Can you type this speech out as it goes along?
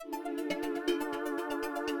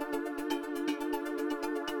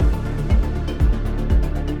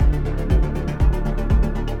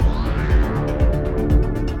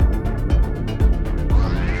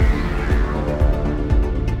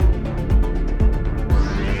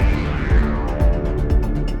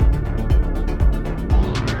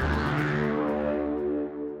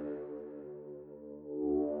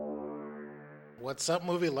What's up,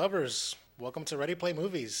 movie lovers? Welcome to Ready Play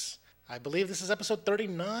Movies. I believe this is episode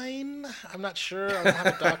 39. I'm not sure. I don't have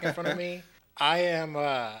a doc in front of me. I'm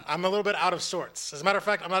a little bit out of sorts. As a matter of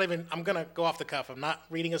fact, I'm gonna go off the cuff. I'm not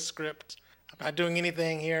reading a script. I'm not doing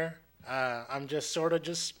anything here. I'm just sort of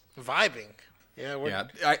just vibing.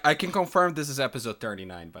 I can confirm this is episode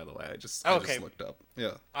 39, by the way. I just looked up.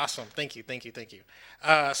 Yeah. Awesome. Thank you.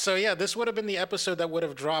 This would have been the episode that would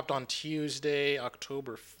have dropped on Tuesday,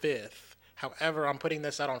 October 5th. However, I'm putting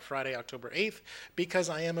this out on Friday, October 8th, because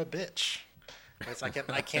I am a bitch. Yes, I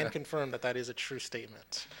can confirm that is a true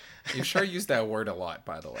statement. You sure use that word a lot,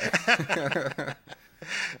 by the way.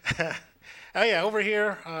 Oh yeah, over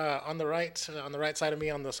here on the right side of me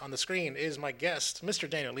on the screen is my guest, Mr.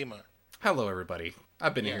 Daniel Lima. Hello, everybody.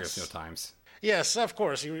 I've been here a few times. Yes, of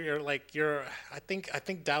course. I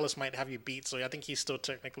think Dallas might have you beat, so I think he's still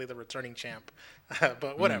technically the returning champ.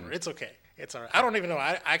 But whatever, It's okay. It's all right. I don't even know.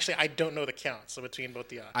 I don't know the count. So between both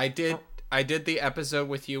the I did the episode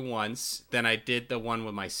with you once, then I did the one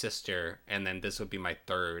with my sister, and then this would be my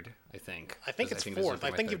third, I think. I think it's fourth. I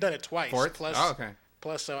think you've done it twice. Fourth? Okay.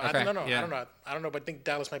 Plus, so okay. I don't know. Yeah. I don't know, but I think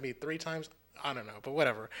Dallas might be 3 times. I don't know, but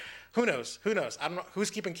whatever. Who knows? I don't know. Who's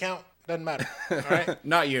keeping count? Doesn't matter. All right.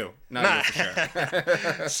 Not you for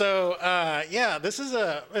sure. So this is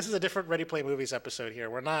a different Ready Play Movies episode here.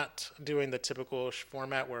 We're not doing the typical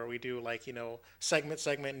format where we do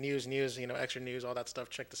segment, news, extra news, all that stuff.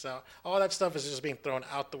 Check this out. All that stuff is just being thrown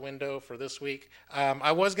out the window for this week.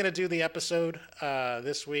 I was gonna do the episode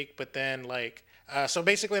this week, but then so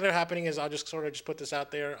basically what's happening is I'll just sort of just put this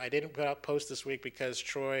out there. I didn't put out post this week because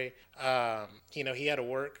Troy, he had to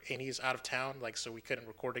work and he's out of town, so we couldn't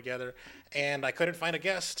record together, and I couldn't find a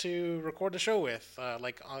guest to record the show with.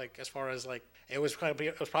 As far as it was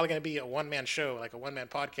probably going to be a one-man show, like a one-man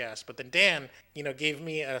podcast. But then Dan,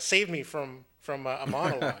 saved me from a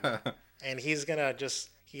monologue, and he's gonna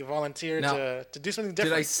he volunteered to do something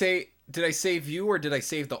different. Did I save you or did I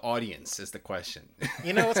save the audience is the question.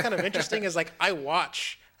 What's kind of interesting is I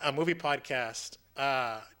watch a movie podcast.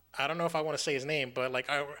 I don't know if I want to say his name, but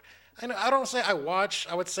I don't say I watch.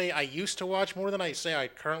 I would say I used to watch more than I say I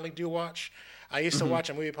currently do watch. I used to watch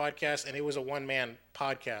a movie podcast, and it was a one-man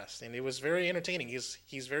podcast, and it was very entertaining.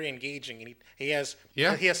 He's very engaging, and he has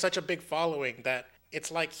such a big following that it's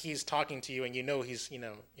like he's talking to you, and he's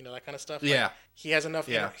that kind of stuff. Yeah. He has enough.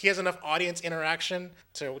 Yeah. He has enough audience interaction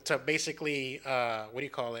to basically what do you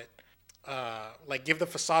call it? Give the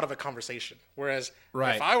facade of a conversation. Whereas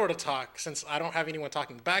if I were to talk, since I don't have anyone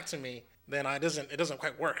talking back to me, then it doesn't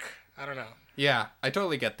quite work. I don't know. Yeah, I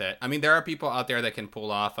totally get that. I mean, there are people out there that can pull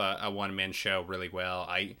off a one-man show really well.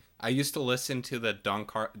 I used to listen to the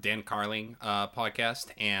Dan Carling podcast,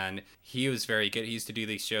 and he was very good. He used to do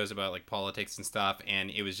these shows about politics and stuff,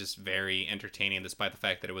 and it was just very entertaining despite the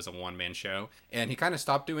fact that it was a one-man show. And he kind of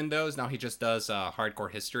stopped doing those. Now he just does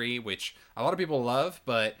Hardcore History, which a lot of people love,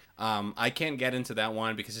 but I can't get into that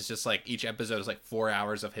one because it's just each episode is 4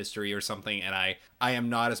 hours of history or something, and I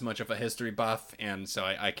am not as much of a history buff, and so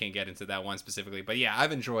I can't get into that one specifically. But yeah,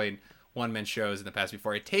 I've enjoyed one-man shows in the past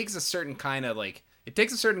before. It takes a certain kind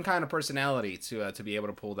of personality to be able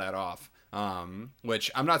to pull that off.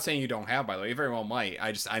 Which I'm not saying you don't have, by the way. You very well might.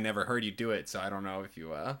 I never heard you do it, so I don't know if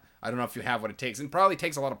you have what it takes. And probably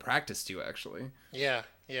takes a lot of practice too, actually. Yeah.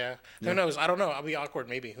 Who knows? I don't know. I'll be awkward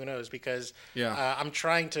maybe. Who knows? Because I'm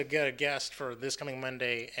trying to get a guest for this coming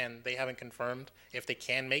Monday, and they haven't confirmed if they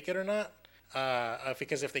can make it or not.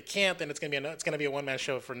 Because if they can't, then it's gonna be a one-man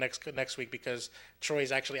show for next week because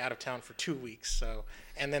Troy's actually out of town for 2 weeks. So,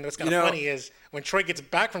 and then what's kind of funny is when Troy gets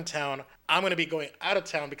back from town, I'm gonna be going out of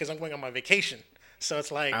town because I'm going on my vacation. So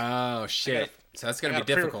it's oh shit! So that's gonna be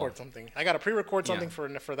difficult. I gotta pre-record something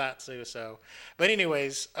for that too. So, but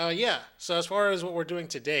anyways, So as far as what we're doing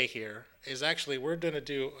today here is actually we're gonna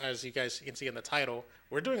do, as you guys can see in the title,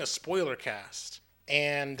 we're doing a spoiler cast,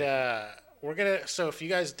 and so if you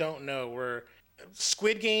guys don't know,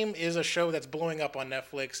 Squid Game is a show that's blowing up on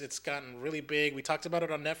Netflix. It's gotten really big. We talked about it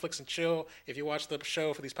on Netflix and Chill. If you watch the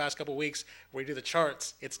show for these past couple weeks, where we do the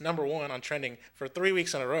charts, it's #1 on trending for 3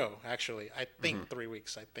 weeks in a row, actually. I think 3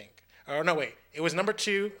 weeks, Or no, wait. It was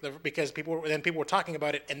 #2 because people were talking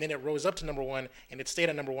about it, and then it rose up to #1, and it stayed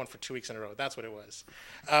at #1 for 2 weeks in a row. That's what it was.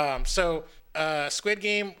 Squid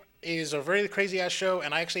Game is a very crazy-ass show,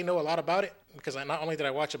 and I actually know a lot about it because not only did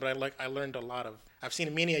I watch it, but I learned a lot of... I've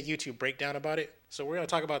seen many a YouTube breakdown about it, so we're going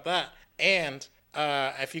to talk about that. And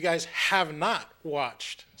if you guys have not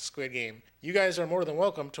watched Squid Game, you guys are more than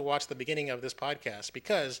welcome to watch the beginning of this podcast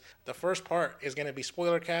because the first part is going to be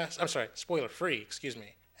spoiler-free, excuse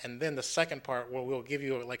me. And then the second part where we'll give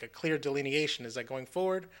you like a clear delineation is that going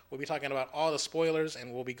forward, we'll be talking about all the spoilers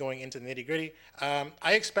and we'll be going into the nitty gritty.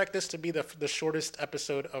 I expect this to be the shortest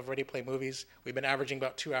episode of Ready Play Movies. We've been averaging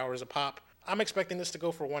about 2 hours a pop. I'm expecting this to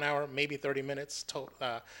go for 1 hour, maybe 30 minutes,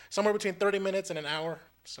 somewhere between 30 minutes and an hour,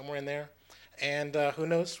 somewhere in there. And who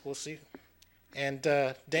knows? We'll see. And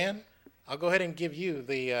Dan, I'll go ahead and give you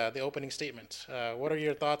the opening statement. What are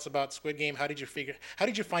your thoughts about Squid Game? How did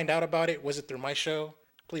you find out about it? Was it through my show?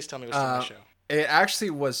 Please tell me it was through my show. It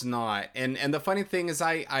actually was not, and the funny thing is,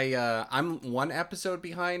 I'm one episode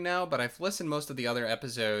behind now, but I've listened most of the other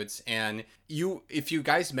episodes, and if you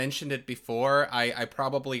guys mentioned it before, I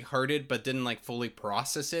probably heard it, but didn't like fully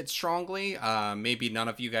process it strongly. Maybe none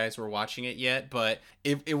of you guys were watching it yet, but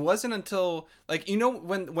it wasn't until like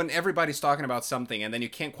when everybody's talking about something, and then you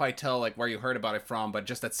can't quite tell like where you heard about it from, but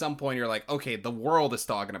just at some point you're like, okay, the world is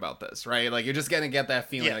talking about this, right? Like you're just gonna get that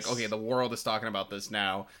feeling like, okay, the world is talking about this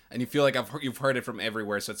now, and you feel like you've heard it from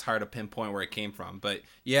everywhere, so it's hard to pinpoint where it came from. But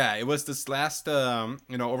yeah, it was this last over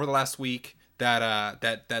the last week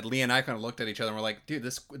that Lee and I kind of looked at each other and were like, dude,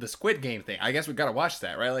 the Squid Game thing, I guess we gotta watch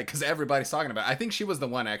that, right? Like, because everybody's talking about it. I think she was the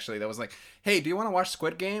one actually that was like, hey, do you want to watch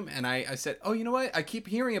Squid Game? And I said, oh, you know what, I keep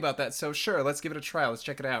hearing about that, so sure, let's give it a try, let's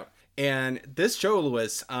check it out. And this show,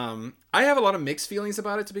 Lewis, I have a lot of mixed feelings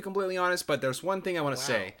about it, to be completely honest, but there's one thing I want to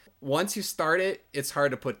say. Once you start it, it's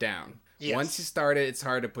hard to put down. Yes. Once you start it, it's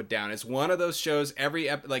hard to put down. It's one of those shows,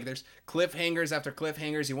 like there's cliffhangers after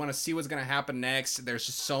cliffhangers. You want to see what's going to happen next. There's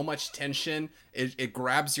just so much tension. It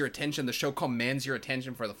grabs your attention. The show commands your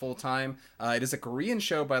attention for the full time. It is a Korean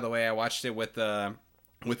show, by the way. I watched it with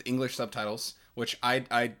English subtitles, which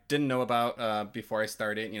I didn't know about before I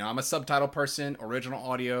started. I'm a subtitle person, original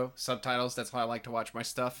audio, subtitles. That's how I like to watch my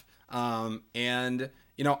stuff. And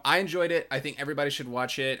I enjoyed it. I think everybody should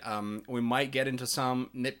watch it. We might get into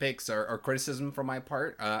some nitpicks or criticism from my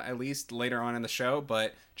part, at least later on in the show.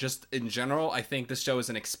 But just in general, I think this show is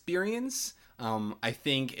an experience. I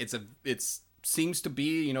think it's seems to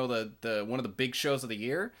be, the one of the big shows of the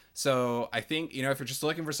year. So I think, if you're just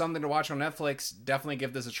looking for something to watch on Netflix, definitely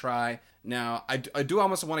give this a try. Now, I do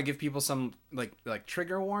almost want to give people some like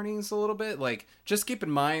trigger warnings a little bit. Like, just keep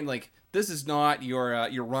in mind, like, this is not your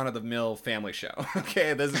run-of-the-mill family show.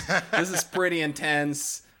 Okay, this is pretty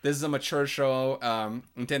intense. This is a mature show,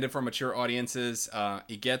 intended for mature audiences.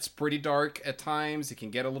 It gets pretty dark at times. It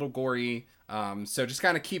can get a little gory. So just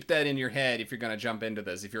kind of keep that in your head if you're going to jump into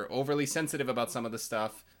this. If you're overly sensitive about some of this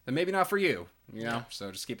stuff, then maybe not for you, Yeah.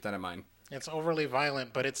 So just keep that in mind. It's overly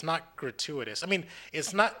violent, but it's not gratuitous. I mean,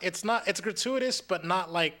 it's gratuitous, but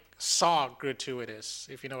not like Saw gratuitous,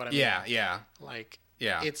 if you know what I mean. Yeah. Like,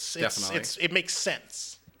 yeah, definitely. It makes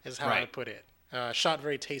sense, is how I put it. Shot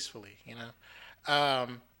very tastefully,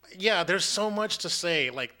 Yeah, there's so much to say.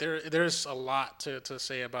 Like, there's a lot to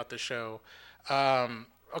say about the show.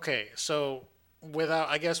 Okay, so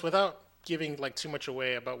without giving like too much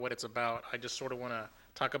away about what it's about, I just sort of want to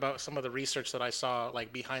talk about some of the research that I saw,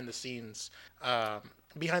 like behind the scenes.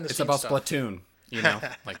 It's about stuff. Splatoon,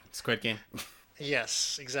 like Squid Game.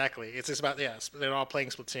 Yes, exactly. It's just about they're all playing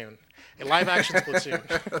Splatoon, a live action Splatoon.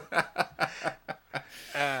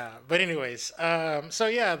 But anyways, so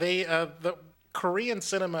yeah, the Korean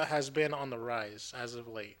cinema has been on the rise as of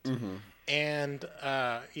late. Mm-hmm. And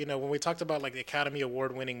when we talked about like the Academy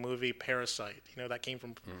Award-winning movie Parasite, that came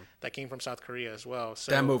from South Korea as well.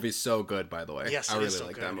 So that movie's so good, by the way. Yes, I really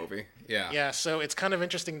like that movie. Yeah. Yeah. So it's kind of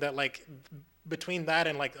interesting that like between that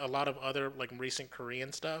and like a lot of other like recent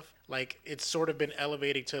Korean stuff, like it's sort of been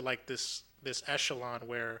elevating to like this echelon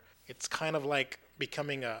where it's kind of like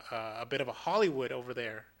becoming a bit of a Hollywood over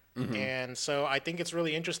there. Mm-hmm. And so I think it's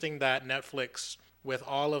really interesting that Netflix, with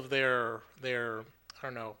all of their I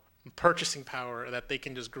don't know, purchasing power, that they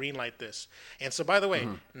can just greenlight this. And so, by the way,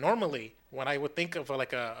 normally when I would think of a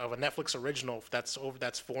Netflix original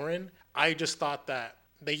that's foreign, I just thought that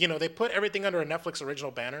they put everything under a Netflix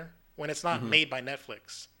original banner when it's not made by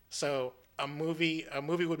Netflix. So a movie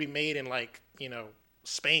would be made in like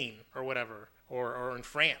Spain or whatever, or in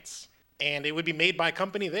France, and it would be made by a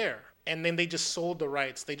company there. And then they just sold the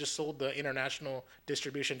rights. They just sold the international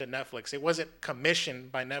distribution to Netflix. It wasn't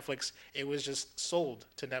commissioned by Netflix. It was just sold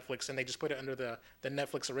to Netflix, and they just put it under the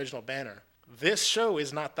Netflix original banner. This show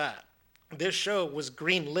is not that. This show was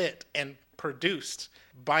greenlit and produced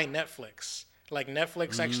by Netflix. Like,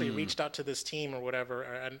 Netflix actually reached out to this team or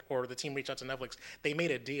whatever, or the team reached out to Netflix. They made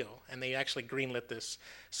a deal, and they actually greenlit this.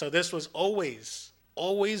 So this was always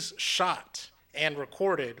shot and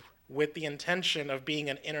recorded with the intention of being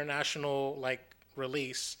an international like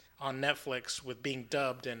release on Netflix, with being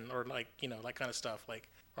dubbed or like that kind of stuff, like,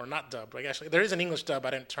 or not dubbed. Like actually, there is an English dub.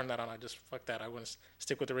 I didn't turn that on. I just fuck that. I want to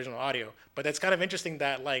stick with the original audio. But it's kind of interesting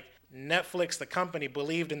that like Netflix, the company,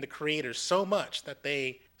 believed in the creators so much that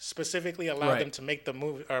they specifically allowed them to make the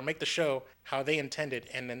movie or make the show how they intended,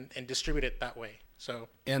 and distribute it that way. So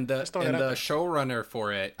and the showrunner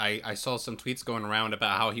for it, I saw some tweets going around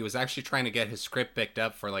about how he was actually trying to get his script picked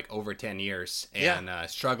up for like over 10 years and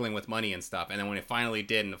struggling with money and stuff. And then when it finally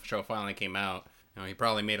did and the show finally came out, he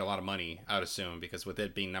probably made a lot of money, I would assume, because with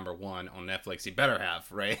it being number one on Netflix, he better have,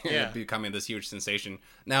 right? Yeah. Becoming this huge sensation.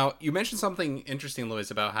 Now, you mentioned something interesting,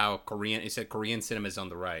 Louis, about how you said Korean cinema is on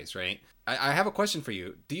the rise, right? I have a question for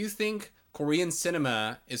you. Do you think Korean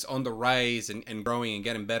cinema is on the rise and growing and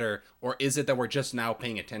getting better, or is it that we're just now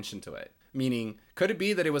paying attention to it? Meaning, could it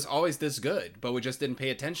be that it was always this good, but we just didn't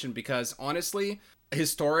pay attention? Because honestly,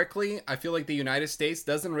 historically, I feel like the United States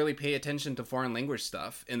doesn't really pay attention to foreign language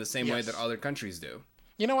stuff in the same way that other countries do.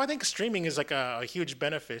 I think streaming is like a huge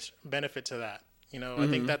benefit to that. I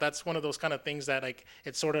think that's one of those kind of things that like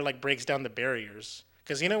it sort of like breaks down the barriers.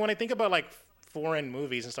 Because when I think about like foreign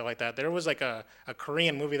movies and stuff like that, there was like a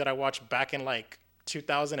Korean movie that I watched back in like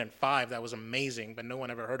 2005 that was amazing, but no one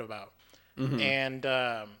ever heard about. And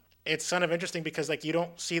it's kind of interesting because like you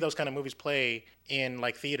don't see those kind of movies play in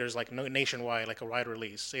like theaters like nationwide, like a wide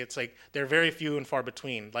release. It's like they're very few and far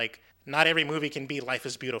between. Like not every movie can be Life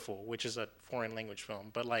is Beautiful, which is a foreign language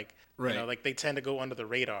film, but like like they tend to go under the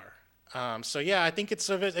radar. So yeah, I think it's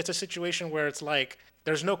a situation where it's like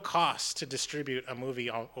there's no cost to distribute a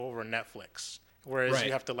movie over Netflix, whereas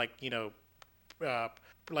you have to like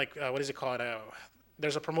what is it called?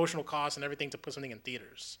 There's a promotional cost and everything to put something in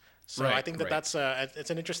theaters. So I think that's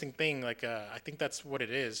it's an interesting thing. Like I think that's what it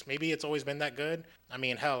is. Maybe it's always been that good. I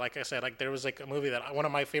mean, hell, like I said, like there was like a movie that one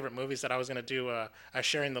of my favorite movies that I was gonna do a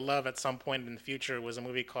Sharing the Love at some point in the future was a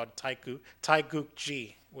movie called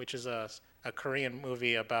Taegukji, which is a Korean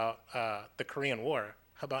movie about the Korean War,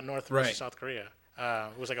 about North versus South Korea.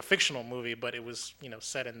 It was like a fictional movie, but it was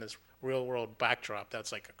set in this real world backdrop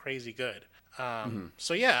that's like crazy good.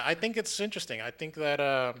 So yeah, I think it's interesting. I think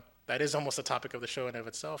that that is almost the topic of the show in of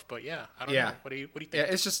itself. But yeah, I don't know. What do you think? Yeah,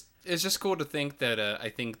 it's just cool to think that I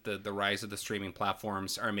think the rise of the streaming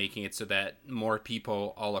platforms are making it so that more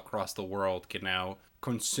people all across the world can now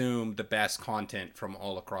consume the best content from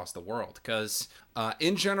all across the world. Because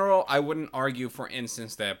in general, I wouldn't argue, for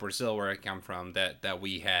instance, that Brazil, where I come from, that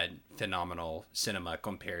we had phenomenal cinema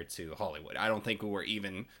compared to Hollywood. I don't think we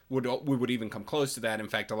would even come close to that. In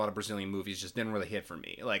fact, a lot of Brazilian movies just didn't really hit for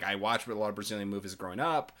me. Like I watched a lot of Brazilian movies growing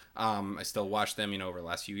up. I still watch them. Over the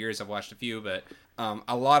last few years, I've watched a few, but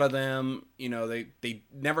a lot of them, they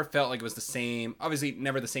never felt like it was the same. Obviously,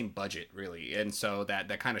 never the same budget, really, and so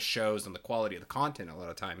that kind of shows on the quality of the content a lot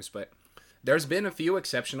of times. But there's been a few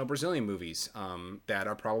exceptional Brazilian movies that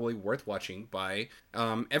are probably worth watching by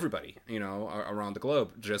everybody, around the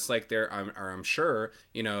globe. Just like there are, I'm sure,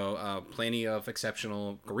 plenty of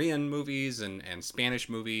exceptional Korean movies and Spanish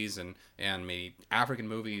movies and maybe African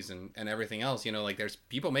movies and everything else. Like there's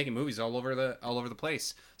people making movies all over the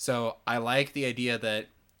place. So I like the idea that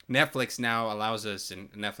Netflix now allows us,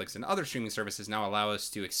 and Netflix and other streaming services now allow us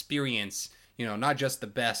to experience, not just the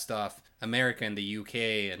best of America and the UK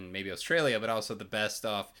and maybe Australia, but also the best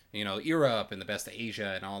of, Europe and the best of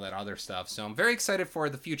Asia and all that other stuff. So I'm very excited for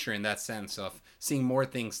the future in that sense of seeing more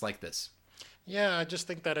things like this. Yeah, I just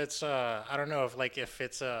think that it's I don't know if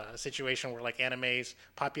it's a situation where like anime's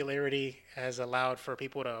popularity has allowed for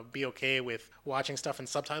people to be okay with watching stuff in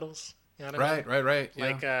subtitles. You know what I mean? Right.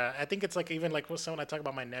 Like, I think it's like even like when I talk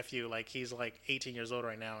about my nephew, like he's like 18 years old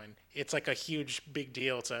right now, and it's like a huge big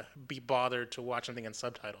deal to be bothered to watch something in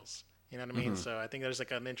subtitles. You know what I mean? So I think there's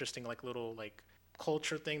like an interesting like little like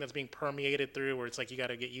culture thing that's being permeated through where it's like you got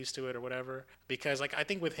to get used to it or whatever. Because like I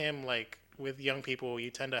think with him, like with young people,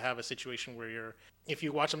 you tend to have a situation where if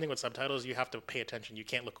you watch something with subtitles, you have to pay attention. You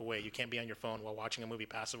can't look away. You can't be on your phone while watching a movie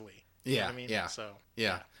passively. You know what I mean? Yeah. So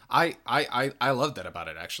yeah. I love that about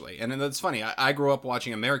it, actually. And that's funny. I grew up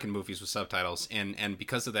watching American movies with subtitles, and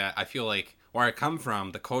because of that, I feel like where I come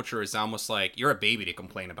from, the culture is almost like you're a baby to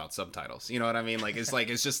complain about subtitles. You know what I mean? Like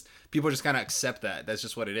it's just people just kind of accept that. That's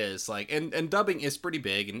just what it is. Like and dubbing is pretty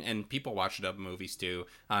big, and people watch dub movies too.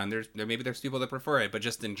 And there's people that prefer it, but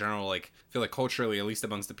just in general, like I feel like culturally, at least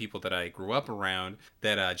amongst the people that I grew up around,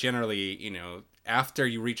 that generally, after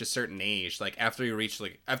you reach a certain age, like after you're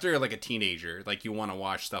like a teenager, like you want to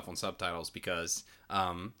watch stuff on subtitles because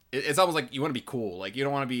it's almost like you want to be cool. Like you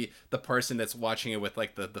don't want to be the person that's watching it with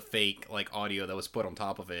like the fake like audio that was put on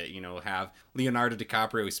top of it. Have Leonardo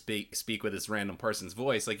DiCaprio speak with this random person's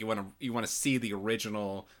voice. Like you want to see the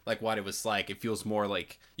original, like what it was like. It feels more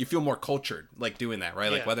like you feel more cultured like doing that,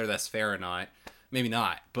 right? Like whether that's fair or not. maybe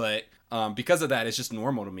not, but because of that, it's just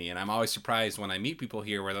normal to me, and I'm always surprised when I meet people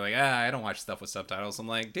here where they're like, I don't watch stuff with subtitles. I'm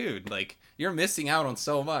like, dude, like you're missing out on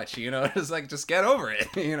so much, you know. It's like, just get over it,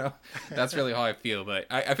 you know. That's really how I feel. But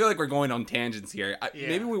I feel like we're going on tangents here.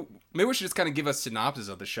 Maybe we should just kind of give a synopsis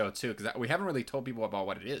of the show too, because we haven't really told people about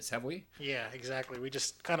what it is, have we? Yeah, exactly. We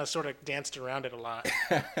just kind of sort of danced around it a lot.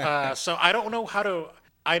 So I don't know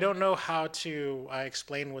how to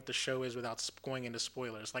explain what the show is without going into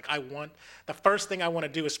spoilers. Like the first thing I want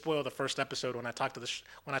to do is spoil the first episode when I talk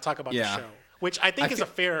about the show, which I think is a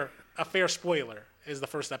fair spoiler is the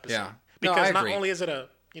first episode. Yeah. Because not only is it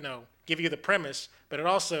give you the premise, but it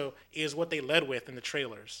also is what they led with in the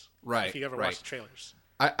trailers. Right. If you ever watched the trailers.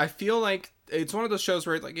 I feel like it's one of those shows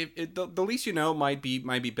where like the least you know might be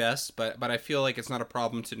best, but I feel like it's not a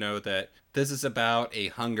problem to know that this is about a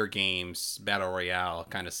Hunger Games battle royale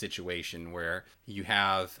kind of situation where you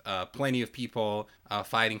have plenty of people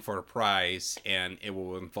fighting for a prize, and it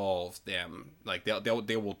will involve them, like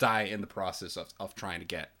they will die in the process of trying to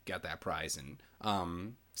get that prize.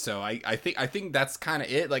 And so I think that's kind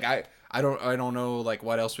of it. Like I don't know like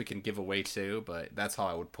what else we can give away to, but that's how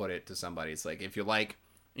I would put it to somebody. It's like, if you like,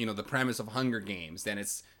 you know, the premise of Hunger Games, then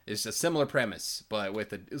it's a similar premise, but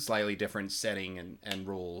with a slightly different setting and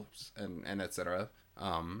rules and etc.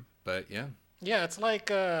 But yeah. Yeah, it's like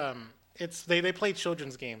they play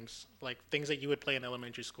children's games, like things that you would play in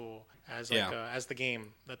elementary school as as the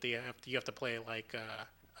game that you have to play. Like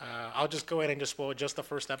I'll just go ahead and just spoil just the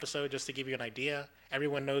first episode just to give you an idea.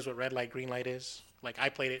 Everyone knows what red light, green light is. Like I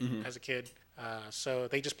played it as a kid, so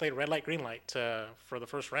they just played red light, green light for the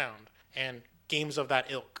first round, and games of that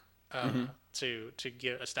ilk to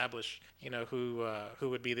establish who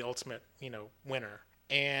would be the ultimate winner.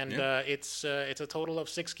 And it's a total of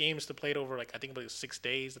 6 games to play it over, like I think it was 6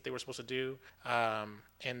 days that they were supposed to do,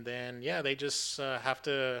 and then they just have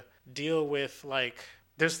to deal with like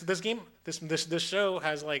this show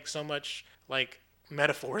has like so much like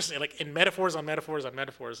metaphors, like in metaphors on metaphors on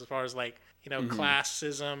metaphors, as far as like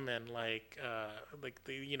classism and like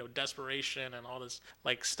the desperation and all this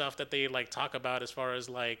like stuff that they like talk about, as far as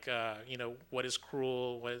like what is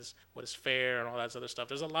cruel, what is fair, and all that other stuff.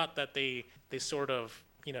 There's a lot that they sort of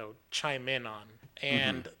chime in on,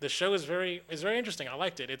 and the show is very interesting. I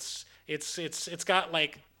liked it. It's got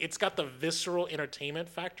the visceral entertainment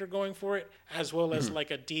factor going for it, as well as like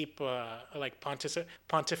a deep like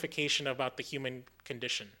pontification about the human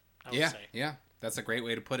condition, I would say. Yeah, that's a great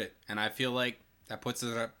way to put it, and I feel like that puts it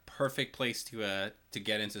in a perfect place to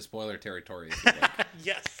get into spoiler territory. If you like.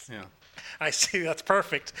 Yes. Yeah. I see. That's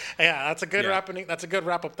perfect. Yeah, that's a good wrapping. That's a good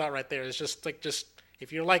wrap up thought right there. It's just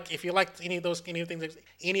if you liked any of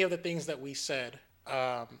the things that we said,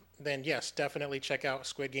 then yes, definitely check out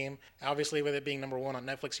Squid Game. Obviously, with it being number 1 on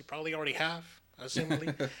Netflix, you probably already have,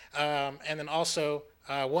 assumedly. And then also,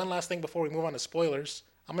 one last thing before we move on to spoilers,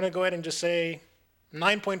 I'm gonna go ahead and just say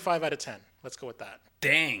 9.5 out of 10. Let's go with that.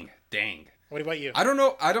 Dang. What about you? I don't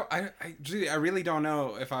know. I really don't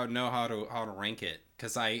know if I would know how to rank it,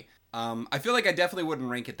 because I feel like I definitely wouldn't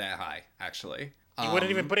rank it that high, actually. You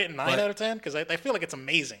wouldn't even put it in 9 out of 10? Because I feel like it's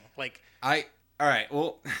amazing. Like all right,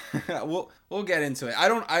 well, we'll get into it.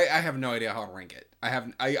 I have no idea how to rank it.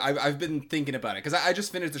 I've been thinking about it, because I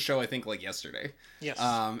just finished the show, I think, like yesterday. Yes.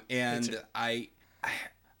 And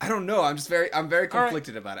I don't know. I'm very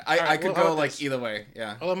conflicted about it. I could go like either way.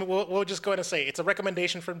 Yeah. Well, we'll just go ahead and say it's a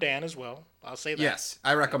recommendation from Dan as well. I'll say that. Yes,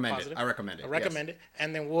 I recommend it. I recommend it.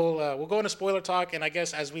 And then we'll go into spoiler talk. And I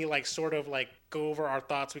guess as we like sort of like go over our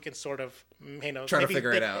thoughts, we can sort of try to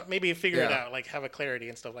figure it out. Maybe figure it out, like have a clarity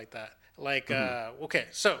and stuff like that. Like okay,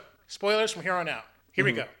 so spoilers from here on out. Here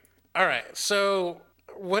we go. All right, so.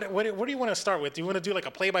 What do you want to start with? Do you want to do like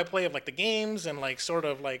a play-by-play of like the games and like sort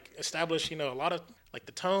of like establish a lot of like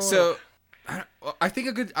the tone? So I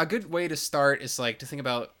think a good way to start is like to think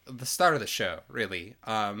about the start of the show, really.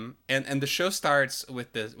 And the show starts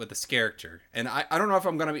with this character, and I don't know if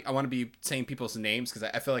I want to be saying people's names, because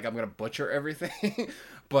I feel like I'm gonna butcher everything.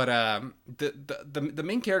 But the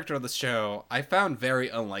main character of the show I found very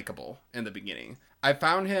unlikable in the beginning. I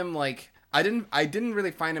found him like. I didn't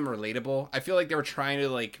really find him relatable. I feel like they were trying to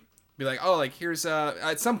like be like, oh, like here's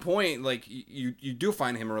at some point like you do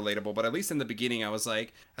find him relatable, but at least in the beginning I was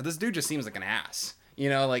like, this dude just seems like an ass.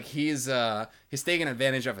 Like he's taking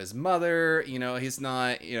advantage of his mother. He's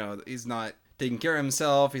not taking care of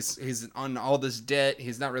himself. He's on all this debt.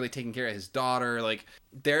 He's not really taking care of his daughter. Like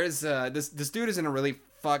there's this dude is in a really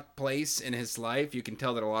fucked place in his life. You can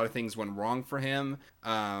tell that a lot of things went wrong for him,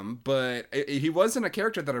 but he wasn't a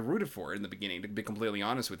character that I rooted for in the beginning, to be completely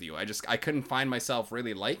honest with you. I couldn't find myself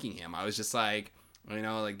really liking him. I was just like, You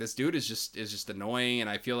know, like this dude is just annoying, and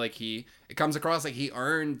I feel like it comes across like he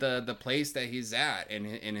earned the place that he's at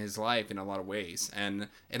in his life in a lot of ways, and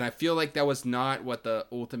I feel like that was not what the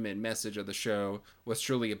ultimate message of the show was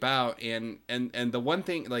truly about. And the one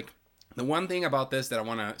thing about this that I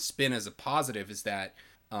want to spin as a positive is that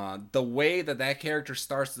the way that character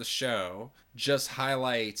starts the show just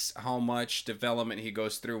highlights how much development he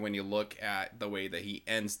goes through when you look at the way that he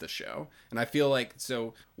ends the show. And I feel like,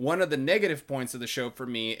 so one of the negative points of the show for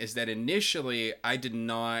me is that initially I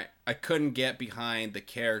couldn't get behind the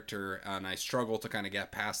character, and I struggled to kind of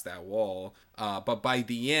get past that wall. But by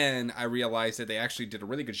the end, I realized that they actually did a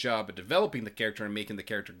really good job of developing the character and making the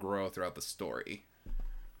character grow throughout the story.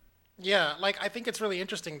 Yeah, like I think it's really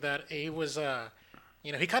interesting that he was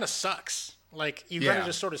he kind of sucks. Like you kind of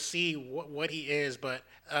just sort of see what he is, but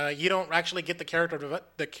you don't actually get the character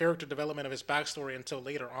development of his backstory until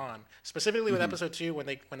later on. Specifically with episode 2 when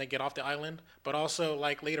they get off the island, but also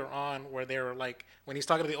like later on where they're like when he's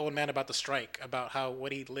talking to the old man about the strike, about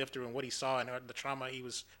what he lived through and what he saw and the trauma he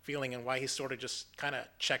was feeling and why he sort of just kind of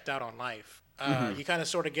checked out on life. You kind of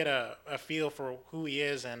sort of get a feel for who he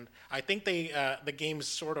is, and I think the games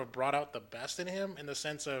sort of brought out the best in him in the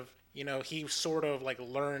sense of, he sort of like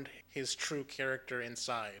learned his true character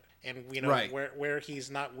inside, and right. where he's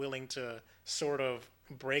not willing to sort of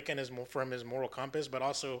break from his moral compass, but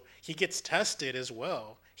also he gets tested as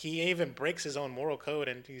well. He even breaks his own moral code,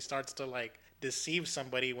 and he starts to like deceive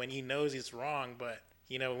somebody when he knows he's wrong, but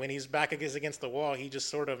when he's back against the wall, he just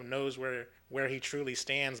sort of knows where he truly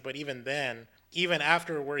stands. But even then, even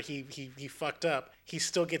after where he fucked up, he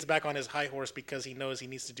still gets back on his high horse because he knows he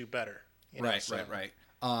needs to do better. Right.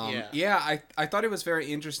 I thought it was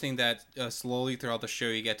very interesting that slowly throughout the show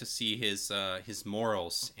you get to see his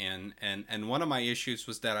morals, and one of my issues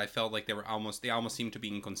was that I felt like they almost seemed to be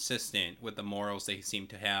inconsistent with the morals they seemed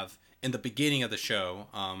to have in the beginning of the show.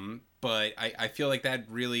 But I feel like that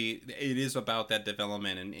really, it is about that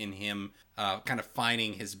development and in him kind of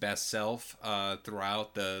finding his best self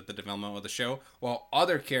throughout the development of the show, while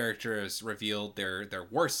other characters revealed their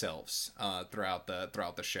worst selves throughout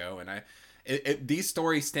the show. And these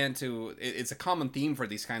stories it's a common theme for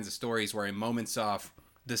these kinds of stories where in moments of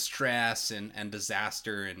distress and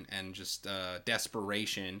disaster and just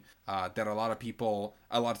desperation, that a lot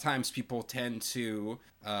of times people tend to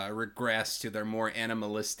regress to their more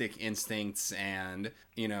animalistic instincts and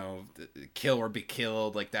kill or be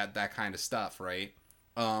killed, like that kind of stuff, right?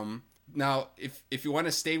 Now, if you want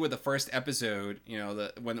to stay with the first episode,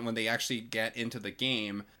 when they actually get into the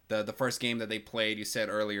game, the first game that they played, you said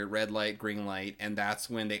earlier, red light, green light, and that's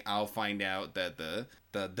when they all find out that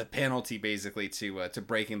the penalty basically to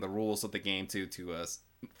breaking the rules of the game, to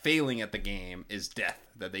failing at the game, is death,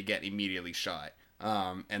 that they get immediately shot.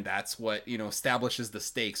 And that's what establishes the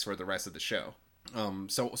stakes for the rest of the show.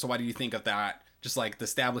 So what do you think of that? Just like the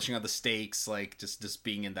establishing of the stakes, like just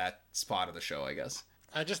being in that spot of the show, I guess.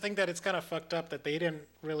 I just think that it's kind of fucked up that they didn't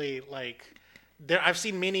really like. I've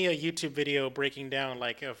seen many a YouTube video breaking down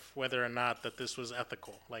like of whether or not that this was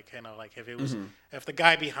ethical. Like like if it was, if the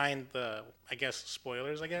guy behind the, I guess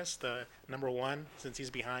spoilers, the number one, since he's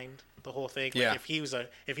behind the whole thing. Like if he's a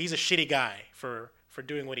shitty guy for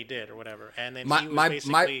doing what he did or whatever, and then he was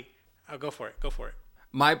basically, go for it.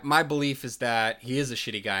 My belief is that he is a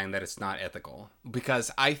shitty guy and that it's not ethical,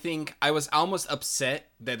 because I think I was almost upset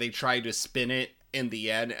that they tried to spin it in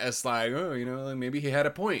the end as like, oh, maybe he had a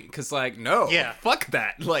point, because like, no, fuck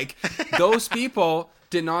that. Like, those people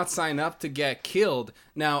did not sign up to get killed.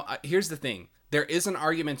 Now, here's the thing. There is an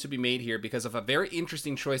argument to be made here because of a very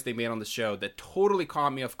interesting choice they made on the show that totally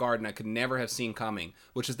caught me off guard and I could never have seen coming,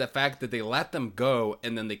 which is the fact that they let them go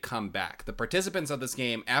and then they come back. The participants of this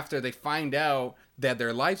game, after they find out that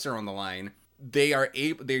their lives are on the line, they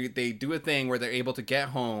do a thing where they're able to get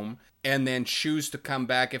home and then choose to come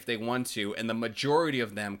back if they want to, and the majority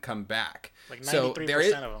of them come back. Like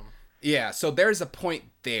 93% of them. Yeah, so there's a point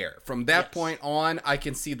there. From that point on, I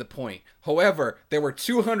can see the point. However, there were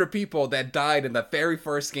 200 people that died in the very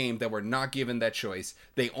first game that were not given that choice.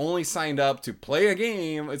 They only signed up to play a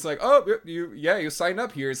game. It's like, oh, you signed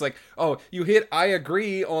up here. It's like, oh, you hit I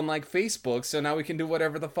agree on like Facebook, so now we can do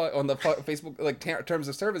whatever the fuck on the Facebook like terms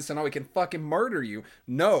of service, so now we can fucking murder you.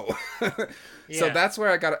 No. So that's where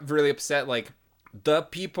I got really upset. Like, the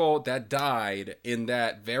people that died in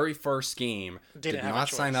that very first game did not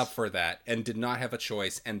sign up for that and did not have a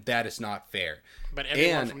choice, and that is not fair. But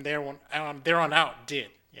everyone from there on out did.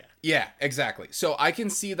 Yeah, exactly. So I can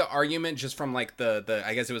see the argument just from like the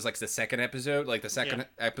I guess it was like the second episode,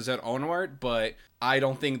 episode onward, but I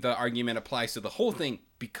don't think the argument applies to the whole thing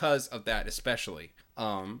because of that especially.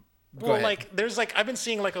 Go Well, ahead. like there's like I've been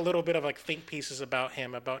seeing like a little bit of like think pieces about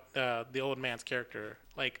him, about the old man's character,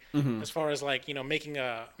 like Mm-hmm. as far as like making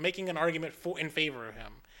an argument for in favor of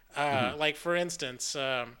him. Mm-hmm. Like for instance,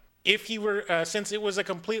 if he were since it was a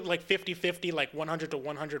complete like 50-50, like 100 to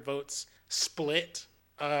 100 votes split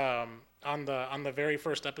on the very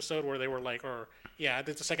first episode where they were like, or yeah,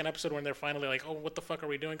 it's the second episode when they're finally like, oh, what the fuck are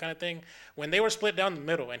we doing, kind of thing. When they were split down the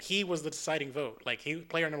middle, and he was the deciding vote, like he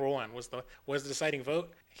player number one was the deciding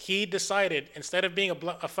vote. He decided instead of being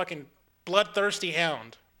a fucking bloodthirsty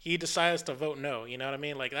hound, he decides to vote no. You know what I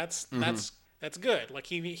mean? Like that's good. Like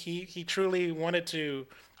he truly wanted to.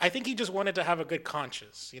 I think he just wanted to have a good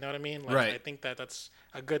conscience. You know what I mean? Like Right. I think that's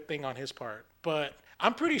a good thing on his part. But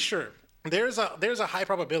I'm pretty sure there's a high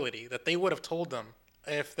probability that they would have told them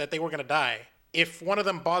if that they were gonna die if one of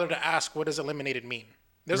them bothered to ask what does eliminated mean.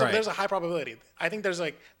 Right. There's a high probability. I think there's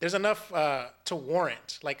enough to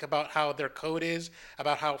warrant like about how their code is,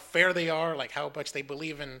 about how fair they are, like how much they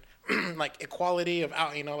believe in like equality of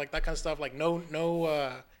out, like that kind of stuff. Like no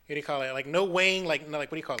what do you call it? Like no weighing, like no,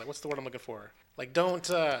 like what do you call it? What's the word I'm looking for? Like don't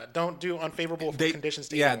do unfavorable They conditions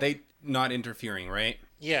to yeah anyone. they not interfering, right?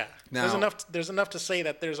 Yeah, Now there's enough to say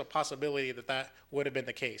that there's a possibility that that would have been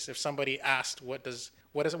the case if somebody asked what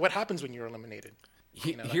happens when you're eliminated.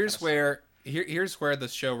 That kind here's of where here's where the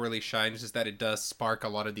show really shines, is that it does spark a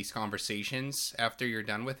lot of these conversations after you're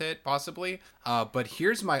done with it, possibly. But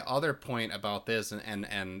here's my other point about this,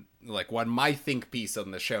 and like what my think piece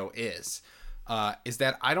on the show is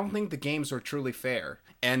that I don't think the games were truly fair.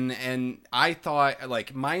 And I thought,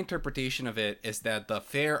 like, my interpretation of it is that the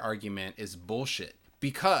fair argument is bullshit,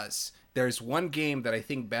 because there's one game that I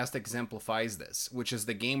think best exemplifies this, which is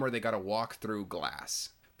the game where they got to walk through glass.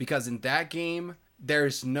 Because in that game,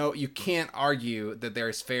 you can't argue that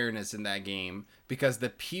there's fairness in that game, because the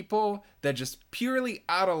people that just purely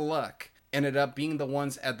out of luck ended up being the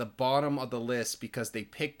ones at the bottom of the list because they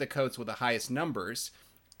picked the coats with the highest numbers,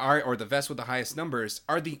 or the vest with the highest numbers,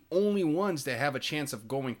 are the only ones that have a chance of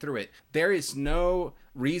going through it. There is no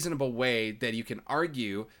reasonable way that you can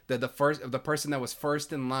argue that the person that was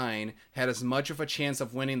first in line had as much of a chance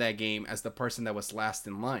of winning that game as the person that was last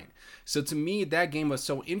in line. So to me, that game was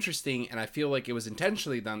so interesting, and I feel like it was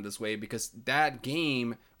intentionally done this way because that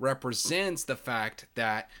game represents the fact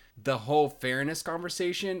that the whole fairness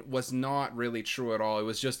conversation was not really true at all. It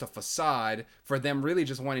was just a facade for them really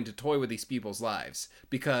just wanting to toy with these people's lives.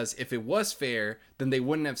 Because if it was fair, then they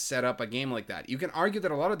wouldn't have set up a game like that. You can argue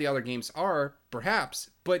that a lot of the other games are,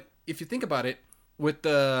 perhaps, but if you think about it, with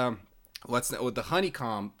the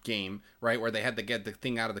honeycomb game, right, where they had to get the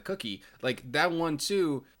thing out of the cookie, like that one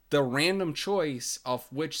too, the random choice of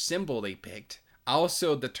which symbol they picked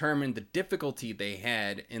also determined the difficulty they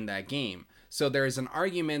had in that game. So there's an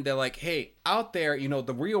argument that, like, hey, out there,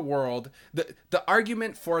 the real world, the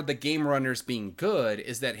argument for the game runners being good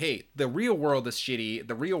is that, hey, the real world is shitty,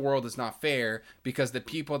 the real world is not fair, because the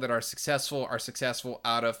people that are successful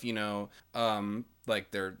out of,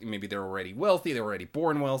 like they're already wealthy, they're already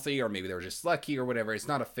born wealthy, or maybe they were just lucky or whatever. It's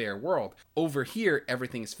not a fair world. Over here,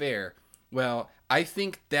 everything's fair. Well, I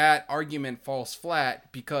think that argument falls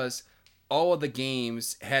flat because all of the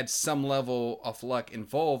games had some level of luck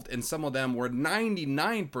involved, and some of them were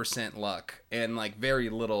 99% luck and like very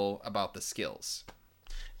little about the skills.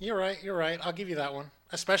 You're right. I'll give you that one,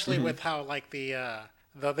 especially with how like the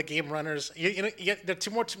game runners.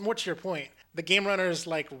 More to your point. The game runners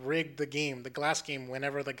like rigged the game, the glass game.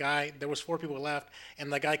 Whenever there was 4 people left, and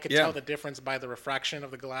the guy could tell the difference by the refraction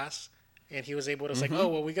of the glass, and he was able to say, "Oh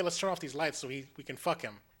well, let's turn off these lights so we can fuck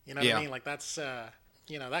him." You know what I mean? Like that's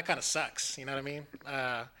that kind of sucks. You know what I mean?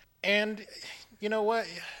 And you know what?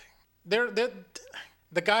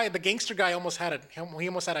 The gangster guy almost had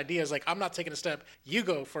ideas like, I'm not taking a step, you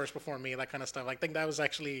go first before me, that kind of stuff. I think that was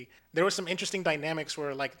actually, there was some interesting dynamics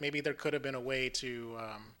where like maybe there could have been a way to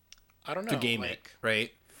I don't know, To game like, it,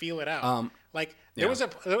 right? feel it out. Like there was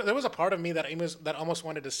a part of me that almost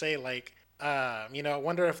wanted to say like I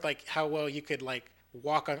wonder if like how well you could like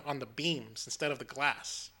walk on the beams instead of the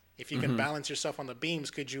glass. If you can balance yourself on the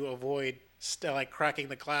beams, could you avoid like cracking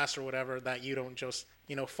the glass or whatever, that you don't just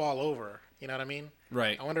fall over? You know what I mean?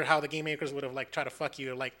 Right. I wonder how the game makers would have like tried to fuck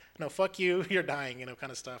you, like, no, fuck you, you're dying,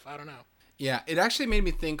 kind of stuff. I don't know. Yeah, it actually made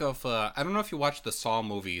me think of, I don't know if you watched the Saw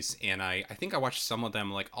movies, and I think I watched some of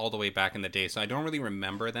them like all the way back in the day, so I don't really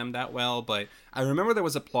remember them that well, but I remember there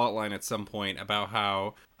was a plot line at some point about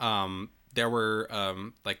how there were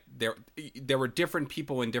like there were different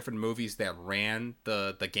people in different movies that ran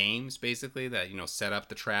the games, basically, that, you know, set up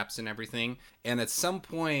the traps and everything. And at some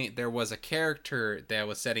point there was a character that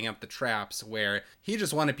was setting up the traps where he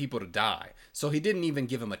just wanted people to die, so he didn't even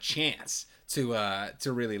give them a chance to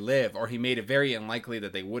really live, or he made it very unlikely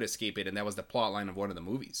that they would escape it, and that was the plot line of one of the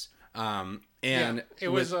movies. And yeah, it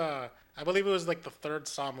was I believe it was like the third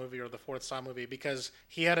Saw movie or the fourth Saw movie, because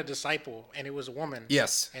he had a disciple and it was a woman.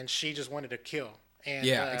 Yes. And she just wanted to kill. And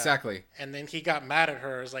Yeah, exactly. And then he got mad at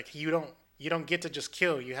her. It's like, you don't get to just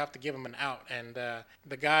kill. You have to give him an out. And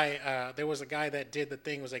the guy, there was a guy that did the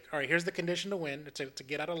thing, was like, all right, here's the condition to win, to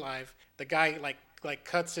get out alive. The guy like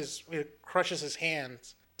crushes his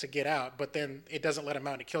hands to get out, but then it doesn't let him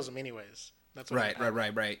out and it kills him anyways. That's what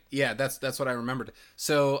Right. Yeah, that's what I remembered.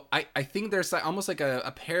 So I think there's like almost like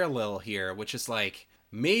a parallel here, which is like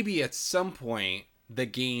maybe at some point the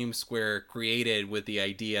games were created with the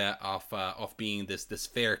idea of being this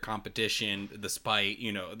fair competition, despite,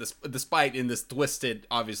 you know, despite in this twisted,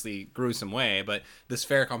 obviously gruesome way, but this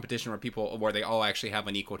fair competition where they all actually have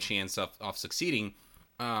an equal chance of succeeding.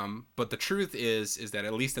 But the truth is that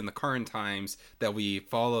at least in the current times that we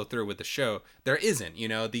follow through with the show, there isn't. You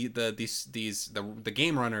know, the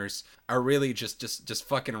game runners are really just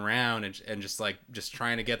fucking around and just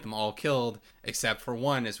trying to get them all killed, except for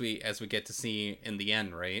one, as we get to see in the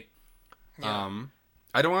end, right? Yeah.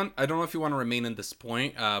 I don't know if you want to remain in this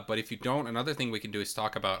point, but if you don't, another thing we can do is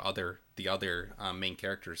talk about the other main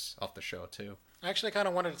characters of the show too. I actually kind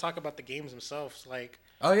of wanted to talk about the games themselves. Like,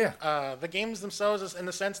 oh yeah, the games themselves, is in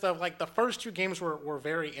the sense that, like, the first two games were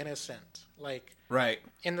very innocent. Like, right,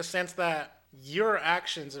 in the sense that your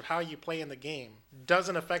actions of how you play in the game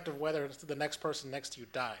doesn't affect of whether the next person next to you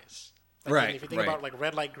dies. Like, right. If you think about like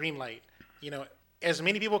red light, green light, you know, as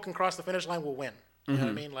many people can cross the finish line will win. You know what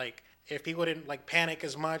I mean? Like, if people didn't like panic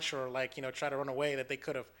as much or like, you know, try to run away, that they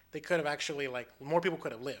could have actually, like, more people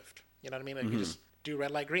could have lived. You know what I mean? Like, you just do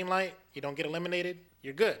red light, green light, you don't get eliminated,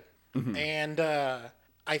 you're good. And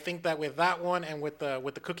I think that with that one and with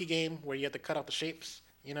the cookie game where you have to cut out the shapes,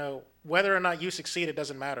 you know, whether or not you succeed, it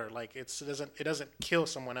doesn't matter. Like, it doesn't kill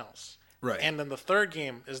someone else. Right. And then the third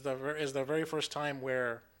game is the very first time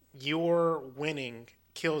where your winning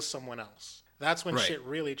kills someone else. That's when shit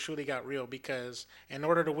really truly got real, because in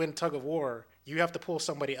order to win tug of war, you have to pull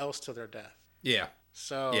somebody else to their death. Yeah.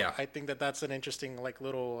 So yeah. I think that that's an interesting, like,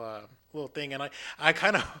 little thing, and I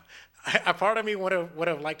kind of, a part of me would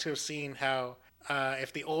have liked to have seen how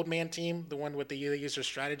if the old man team, the one with the user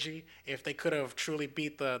strategy, if they could have truly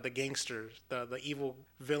beat the gangsters, the evil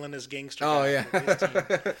villainous gangster. Oh yeah,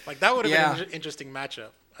 like, that would have been an interesting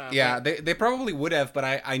matchup. They probably would have, but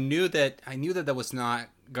I knew that was not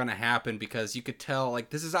gonna happen, because you could tell, like,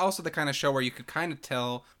 this is also the kind of show where you could kind of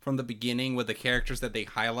tell from the beginning with the characters that they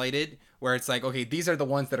highlighted, where it's like, okay, these are the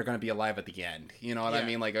ones that are gonna be alive at the end. You know what I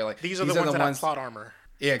mean? Like these are the ones that have plot armor.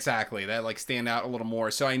 Yeah, exactly. That, like, stand out a little more.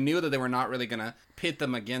 So I knew that they were not really gonna pit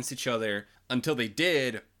them against each other until they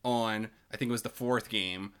did on, I think it was the fourth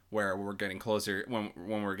game, where we're getting closer when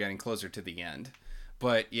we're getting closer to the end.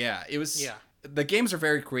 But yeah, it was. Yeah. The games are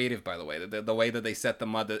very creative, by the way. The way that they set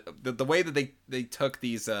them up, the way that they took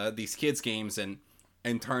these kids games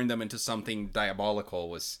and turned them into something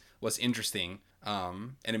diabolical was interesting.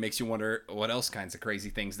 And it makes you wonder what else kinds of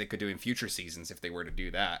crazy things they could do in future seasons if they were to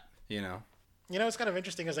do that. You know. You know, it's kind of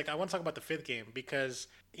interesting is, like, I want to talk about the fifth game, because,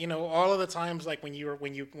 you know, all of the times, like, when you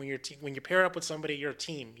pair up with somebody, you're a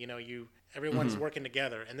team. You know, everyone's working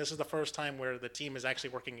together, and this is the first time where the team is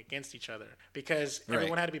actually working against each other, because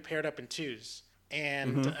everyone had to be paired up in twos,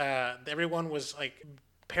 and everyone was, like,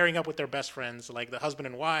 pairing up with their best friends, like the husband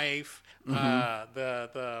and wife,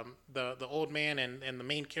 the old man and the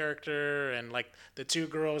main character, and, like, the two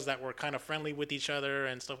girls that were kind of friendly with each other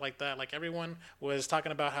and stuff like that. Like, everyone was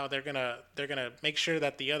talking about how they're gonna make sure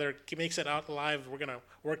that the other makes it out alive. We're gonna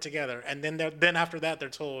work together, and then after that they're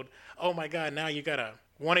told, oh my God, now you gotta,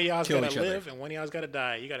 one of y'all's gotta live and one of y'all's gotta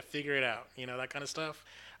die. You gotta figure it out. You know, that kind of stuff.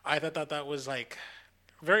 I thought that was, like,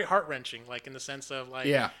 very heart wrenching, like, in the sense of, like,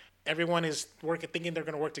 everyone is thinking they're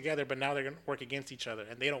going to work together, but now they're going to work against each other,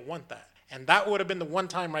 and they don't want that. And that would have been the one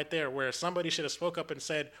time right there where somebody should have spoke up and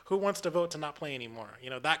said, who wants to vote to not play anymore?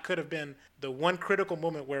 You know, that could have been the one critical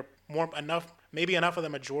moment where maybe enough of the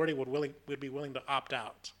majority would be willing to opt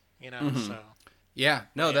out, you know? So yeah,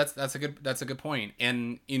 no, that's a good point.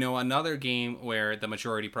 And, you know, another game where the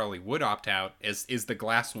majority probably would opt out is the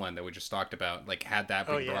Glass one that we just talked about, like, had that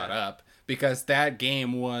been brought up, because that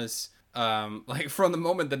game was like from the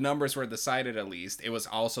moment the numbers were decided, at least it was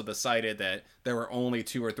also decided that there were only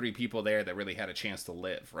 2 or 3 people there that really had a chance to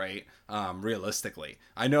live, right? Realistically,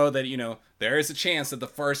 I know that, there is a chance that the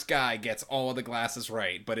first guy gets all the glasses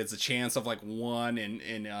right, but it's a chance of like 1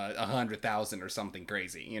 in 100,000 or something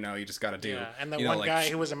crazy. You just got to do. Yeah, and the one like, guy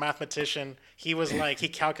who was a mathematician, he was like, he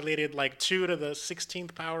calculated like 2 to the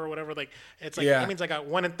 16th power or whatever. Like, it's like, that means I got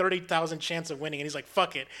 1 in 30,000 chance of winning. And he's like,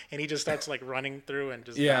 fuck it. And he just starts like running through and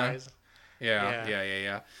just dies.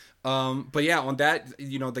 Yeah. But yeah, on that,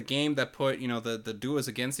 the game that put, the duos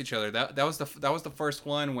against each other, that was the first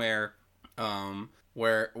one where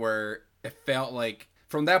it felt like,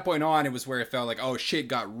 from that point on, it was where it felt like, oh shit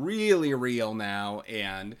got really real now.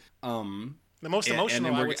 And the most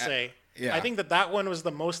emotional, I would say. Yeah. I think that one was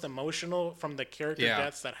the most emotional from the character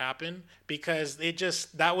deaths that happened, because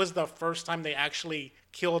that was the first time they actually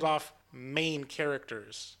killed off main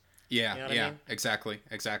characters. Yeah, you know what I mean?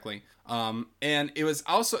 Exactly. And it was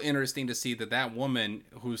also interesting to see that woman,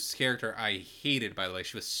 whose character I hated, by the way,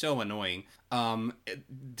 she was so annoying,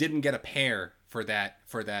 didn't get a pair for that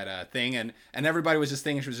thing, and everybody was just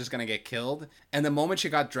thinking she was just gonna get killed. And the moment she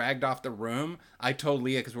got dragged off the room, I told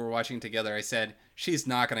Leah, because we were watching together, I said, she's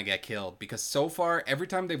not gonna get killed, because so far every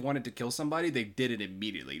time they've wanted to kill somebody, they did it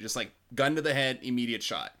immediately, just like gun to the head, immediate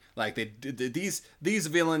shot. Like these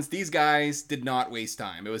villains, these guys did not waste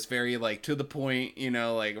time. It was very like to the point,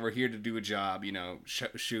 like we're here to do a job,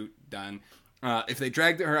 shoot, done. If they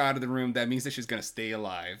dragged her out of the room, that means that she's gonna stay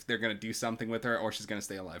alive. They're gonna do something with her, or she's gonna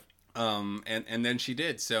stay alive. And then she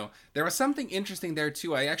did. So there was something interesting there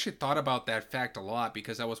too. I actually thought about that fact a lot,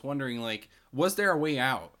 because I was wondering, like, was there a way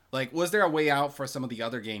out? Like, was there a way out for some of the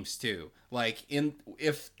other games too? Like,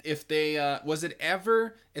 if they was it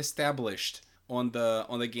ever established on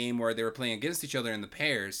the game where they were playing against each other in the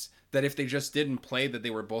pairs, that if they just didn't play, that they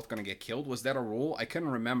were both going to get killed? Was that a rule? I couldn't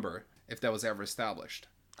remember if that was ever established.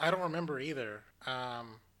 I don't remember either. I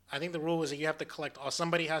think the rule was that you have to collect,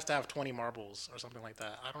 somebody has to have 20 marbles or something like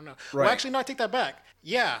that. I don't know. Right. Well, actually, no, I take that back.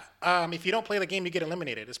 Yeah, if you don't play the game, you get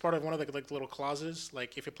eliminated. It's part of one of the little clauses.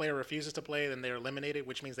 Like, if a player refuses to play, then they're eliminated,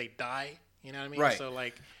 which means they die. You know what I mean? Right. So,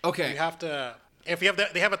 like, okay, you have to... They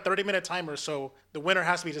have a 30-minute timer, so the winner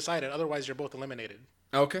has to be decided. Otherwise, you're both eliminated.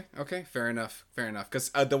 Okay, fair enough. Because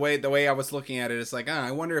the way I was looking at it is like, I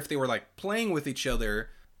wonder if they were like playing with each other,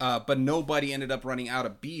 but nobody ended up running out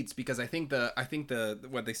of beads, because I think the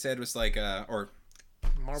what they said was like marbles.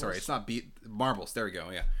 Sorry, it's not marbles. There we go.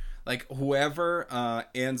 Yeah. Like, whoever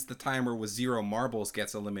ends the timer with 0 marbles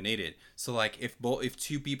gets eliminated. So like, if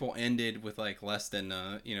 2 people ended with like less than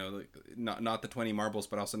like, not the 20 marbles,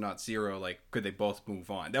 but also not 0, like, could they both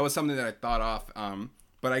move on? That was something that I thought off.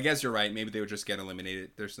 But I guess you're right. Maybe they would just get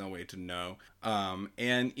eliminated. There's no way to know.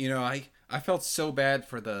 And I felt so bad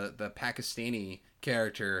for the Pakistani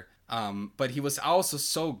character. But he was also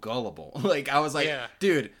so gullible. Like, I was like,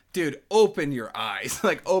 dude, open your eyes.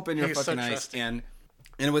 Like, open your fucking eyes.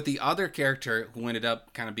 And with the other character, who ended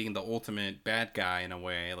up kind of being the ultimate bad guy in a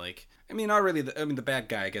way, like, I mean, not really. The bad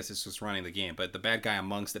guy, I guess, is just running the game, but the bad guy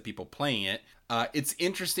amongst the people playing it. It's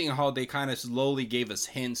interesting how they kind of slowly gave us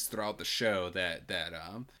hints throughout the show that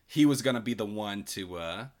he was gonna be the one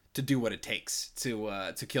to do what it takes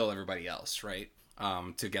to kill everybody else, right?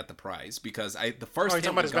 To get the prize, because the first. Oh, you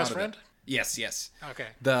talking about his best friend? Yes. Okay.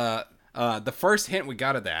 The first hint we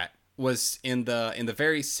got of that was in the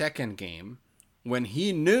very second game, when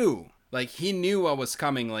he knew what was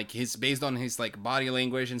coming, like, based on his like body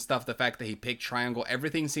language and stuff, the fact that he picked triangle,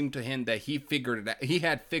 everything seemed to hint that he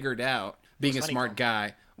had figured out, being a smart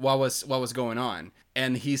guy, what was going on,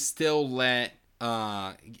 and he still let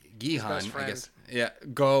Gihan, I guess,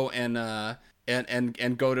 go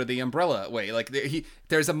and go to the umbrella way. Like,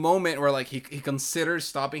 there's a moment where like he considers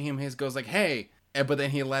stopping him. He goes like, hey, but then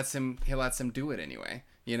he lets him do it anyway.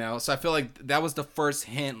 So I feel like that was the first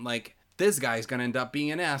hint, like, this guy's gonna end up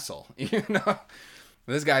being an asshole.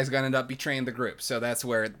 This guy's gonna end up betraying the group. So that's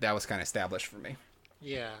where that was kind of established for me.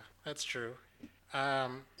 Yeah, that's true.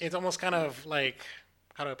 It's almost kind of like,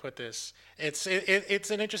 how do I put this? It's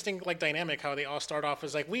an interesting like dynamic, how they all start off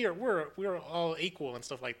as like we're all equal and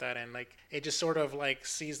stuff like that, and like it just sort of like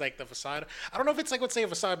sees like the facade. I don't know if it's like, let's say, a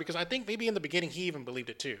facade, because I think maybe in the beginning he even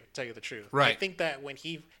believed it too, to tell you the truth. Right. I think that when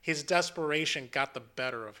his desperation got the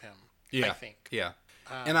better of him. Yeah. I think. Yeah.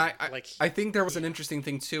 And I think there was an interesting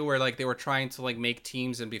thing too, where like they were trying to like make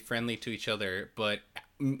teams and be friendly to each other, but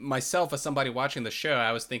myself, as somebody watching the show,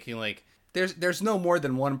 I was thinking like, there's no more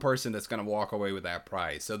than one person that's gonna walk away with that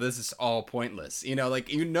prize, so this is all pointless.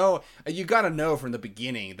 Like, you gotta know from the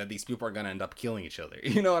beginning that these people are gonna end up killing each other.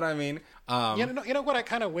 You know what I mean? You know what I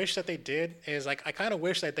kind of wish that they did is, like, I kind of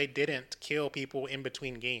wish that they didn't kill people in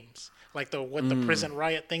between games. like the prison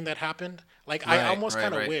riot thing that happened. Like I Right, almost right,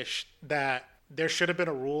 kind of right. wish that there should have been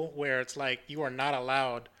a rule where it's like you are not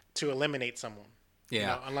allowed to eliminate someone,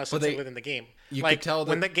 Yeah, unless but it's they within the game. you could Like tell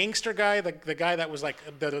when that. the gangster guy, the guy that was like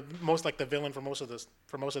the most like the villain for most of the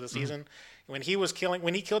Mm-hmm. season, when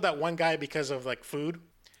he killed that one guy because of like food,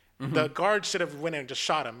 Mm-hmm. the guard should have went and just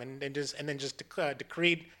shot him and then just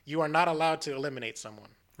decreed you are not allowed to eliminate someone.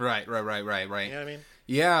 Right, right, right, right, right. You know what I mean?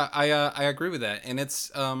 Yeah, I agree with that, and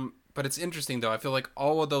it's but it's interesting though. I feel like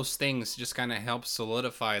all of those things just kind of help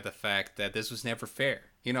solidify the fact that this was never fair.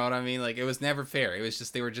 You know what I mean? Like it was never fair. It was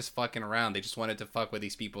just they were just fucking around. They just wanted to fuck with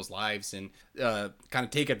these people's lives and kind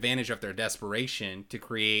of take advantage of their desperation to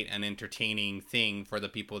create an entertaining thing for the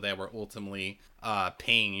people that were ultimately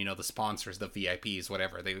paying. You know, the sponsors, the VIPs,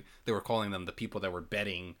 whatever they were calling them, the people that were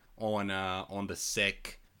betting on the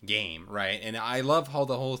sick game, right? And I love how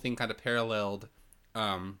the whole thing kind of paralleled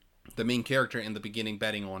the main character in the beginning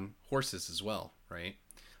betting on horses as well, right?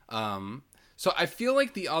 So I feel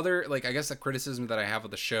like the other, like, I guess the criticism that I have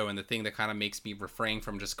of the show and the thing that kind of makes me refrain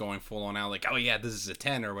from just going full on out, like, oh yeah, this is a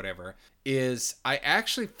 10 or whatever, is I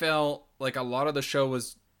actually felt like a lot of the show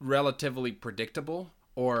was relatively predictable,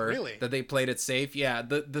 or Really? that they played it safe. Yeah,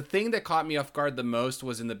 the thing that caught me off guard the most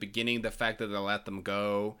was in the beginning, the fact that they let them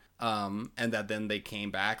go, and that then they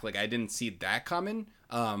came back. Like, I didn't see that coming.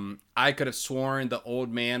 I could have sworn the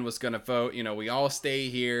old man was gonna vote, you know, we all stay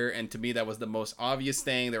here, and to me that was the most obvious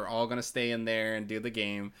thing. They're all gonna stay in there and do the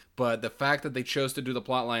game. But the fact that they chose to do the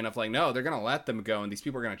plot line of like, no, they're gonna let them go and these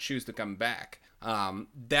people are gonna choose to come back,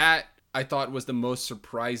 that I thought was the most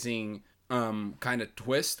surprising kind of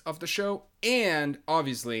twist of the show. And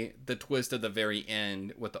obviously the twist at the very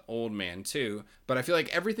end with the old man too. But I feel like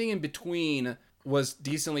everything in between was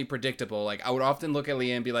decently predictable. Like, I would often look at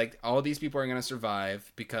Leah and be like, all these people are gonna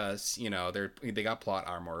survive because, you know, they got plot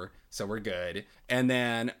armor, so we're good. And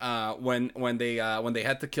then when they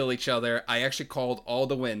had to kill each other, I actually called all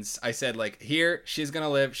the wins. I said, like, here she's gonna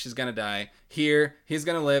live, she's gonna die. Here he's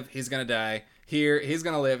gonna live, he's gonna die. Here he's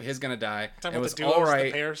gonna live, he's gonna die. Talking It about was the duos, all the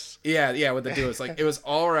right. pairs. Yeah, with the duos. Like, it was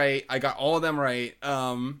all right. I got all of them right.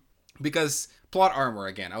 Because plot armor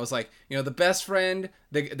again. I was like, you know, the best friend,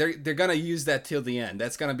 they're gonna use that till the end.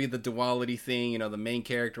 That's gonna be the duality thing. You know, the main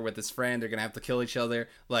character with his friend, they're gonna have to kill each other.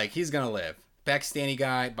 Like, he's gonna live. Pakistani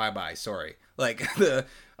guy, bye. Sorry. Like the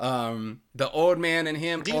old man and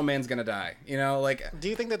him, old man's gonna die. You know, like. Do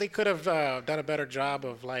you think that they could have done a better job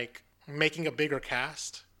of like making a bigger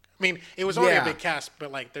cast? I mean, it was already Yeah. a big cast,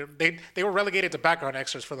 but like they were relegated to background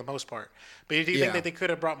extras for the most part. But do you Yeah. think that they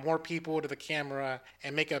could have brought more people to the camera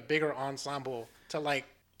and make a bigger ensemble to, like,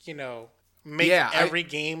 you know, make every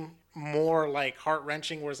game more like heart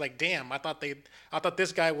wrenching? Where it's like, damn, I thought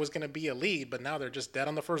this guy was gonna be a lead, but now they're just dead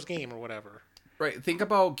on the first game or whatever. Right. Think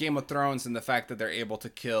about Game of Thrones and the fact that they're able to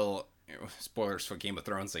kill. Spoilers for Game of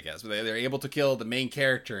Thrones, I guess, but they're able to kill the main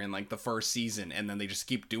character in like the first season, and then they just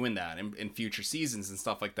keep doing that in future seasons and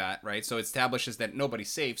stuff like that, right? So it establishes that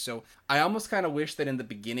nobody's safe. So I almost kind of wish that in the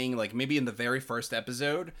beginning, like maybe in the very first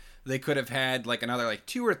episode, they could have had like another like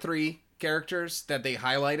 2 or 3 characters that they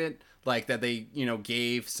highlighted, like that they, you know,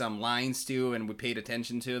 gave some lines to and we paid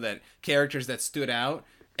attention to, that characters that stood out.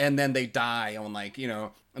 And then they die on, like, you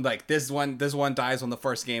know, like this one dies on the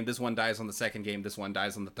first game, this one dies on the second game, this one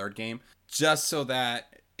dies on the third game, just so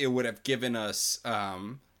that it would have given us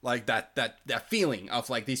like that feeling of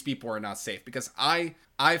like these people are not safe. Because I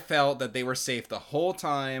felt that they were safe the whole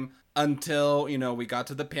time until, you know, we got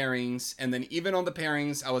to the pairings, and then even on the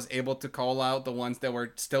pairings I was able to call out the ones that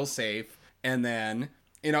were still safe. And then,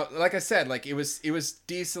 you know, like I said, like it was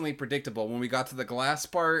decently predictable. When we got to the glass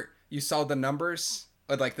part, you saw the numbers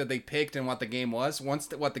like that they picked and what the game was. Once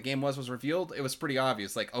what the game was revealed, it was pretty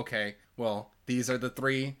obvious. Like, okay, well, these are the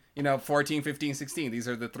 3, you know, 14, 15, 16. These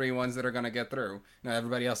are the 3 ones that are going to get through. Now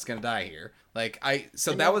everybody else is going to die here. Like,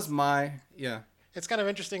 that was my, yeah. It's kind of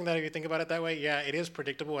interesting that if you think about it that way. Yeah, it is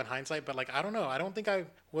predictable in hindsight, but like, I don't know. I don't think I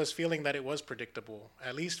was feeling that it was predictable,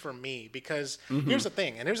 at least for me, because here's the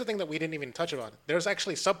thing that we didn't even touch on. There's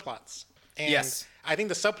actually subplots. And Yes. I think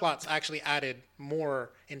the subplots actually added more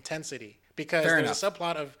intensity, because Fair there's enough. a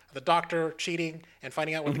subplot of the doctor cheating and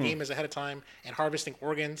finding out what the game is ahead of time and harvesting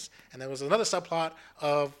organs. And there was another subplot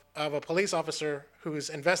of a police officer who's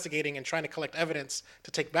investigating and trying to collect evidence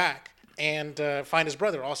to take back and find his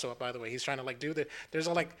brother also, by the way. He's trying to like do there's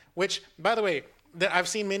a like, which, by the way, I've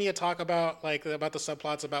seen many a talk about like about the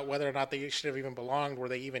subplots, about whether or not they should have even belonged. Were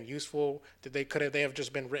they even useful? Could they have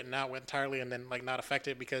just been written out entirely and then like not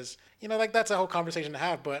affected? Because, you know, like that's a whole conversation to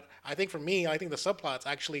have. But I think for me, I think the subplots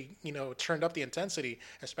actually, you know, turned up the intensity,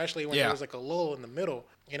 especially when there was like a lull in the middle.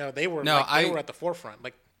 You know, they were they were at the forefront.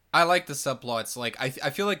 Like, I like the subplots. Like I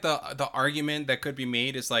feel like the argument that could be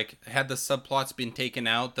made is like had the subplots been taken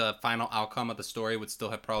out, the final outcome of the story would still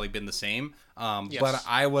have probably been the same. But Yes.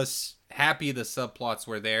 I was happy the subplots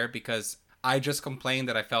were there because I just complained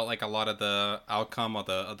that I felt like a lot of the outcome of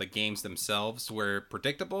the games themselves were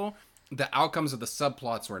predictable. The outcomes of the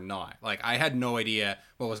subplots were not. Like I had no idea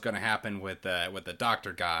what was going to happen with the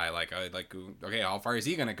doctor guy. Like okay, how far is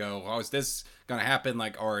he going to go? How is this going to happen?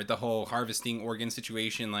 Like, or the whole harvesting organ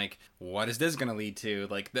situation. Like, what is this going to lead to?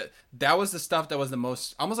 Like that was the stuff that was the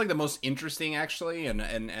most, almost like the most interesting actually,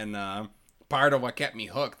 and part of what kept me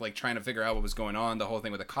hooked, like trying to figure out what was going on, the whole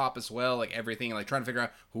thing with the cop as well, like everything, like trying to figure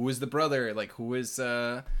out who is the brother, who is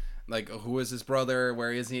his brother,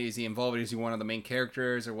 where is he, is he involved, is he one of the main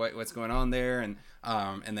characters, or what's going on there, and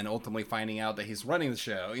then ultimately finding out that he's running the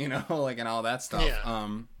show, you know, like, and all that stuff.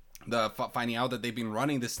 Yeah. Finding out that they've been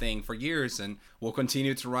running this thing for years and will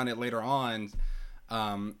continue to run it later on.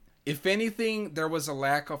 If anything, there was a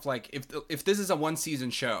lack of, like, if this is a one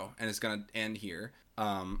season show and it's gonna end here,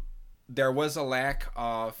 there was a lack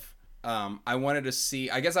of I wanted to see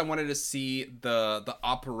the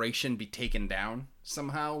operation be taken down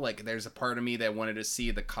somehow. Like there's a part of me that wanted to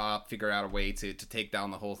see the cop figure out a way to take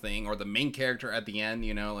down the whole thing, or the main character at the end,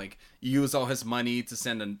 you know, like use all his money to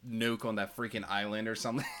send a nuke on that freaking island or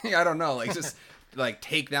something. I don't know, like just like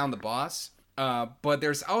take down the boss. But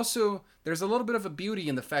there's a little bit of a beauty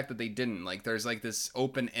in the fact that they didn't. Like there's like this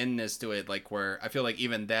open-endedness to it, like where I feel like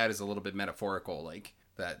even that is a little bit metaphorical, like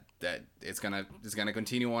that it's gonna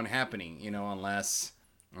continue on happening, you know, unless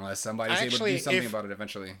somebody's able to do something about it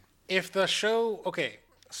eventually. If the show, okay,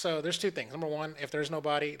 so there's two things. Number one, if there's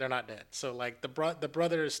nobody, they're not dead. So like the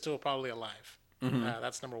brother is still probably alive.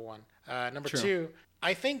 That's number one. Number True. two,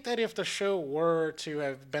 I think that if the show were to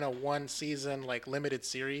have been a one season like limited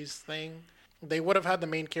series thing, they would have had the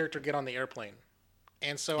main character get on the airplane.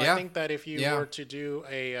 And so Yeah. I think that if you Yeah. were to do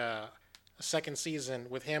a second season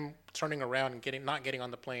with him turning around and not getting on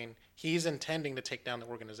the plane, he's intending to take down the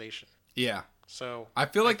organization. Yeah. So I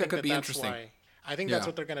feel like that think could be that's interesting. why- I think Yeah. that's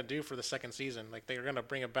what they're gonna do for the second season. Like they're gonna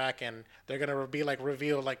bring it back and they're gonna be like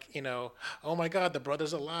reveal like, you know, oh my God, the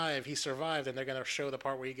brother's alive, he survived, and they're gonna show the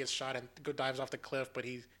part where he gets shot and dives off the cliff, but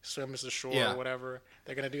he swims to shore Yeah. or whatever.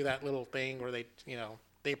 They're gonna do that little thing where they, you know,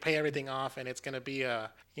 they pay everything off, and it's gonna be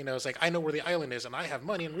you know, it's like I know where the island is and I have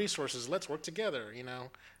money and resources. Let's work together. You know,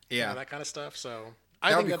 Yeah. that kind of stuff. So I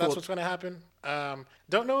That would think be that that's cool. what's going to happen.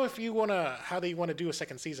 Don't know if how they want to do a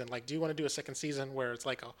second season. Like, do you want to do a second season where it's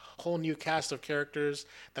like a whole new cast of characters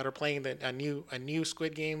that are playing a new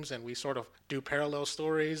Squid Games, and we sort of do parallel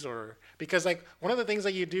stories, or because like one of the things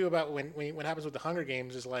that you do about when happens with the Hunger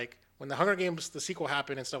Games is like when the Hunger Games the sequel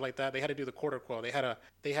happened and stuff like that, they had to do the quarter quo. They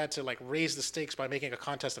had to like raise the stakes by making a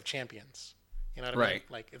contest of champions. You know what I mean? Right.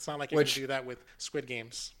 Like it's not like you're Which- gonna do that with Squid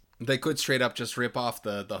Games. They could straight up just rip off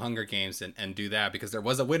the Hunger Games and do that, because there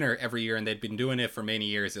was a winner every year and they'd been doing it for many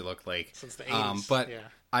years, it looked like. Since the 80s, But yeah.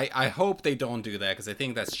 I hope they don't do that, because I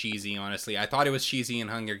think that's cheesy, honestly. I thought it was cheesy in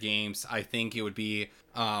Hunger Games. I think it would be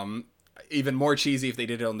even more cheesy if they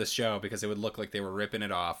did it on this show, because it would look like they were ripping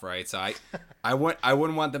it off, right? So I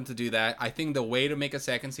wouldn't want them to do that. I think the way to make a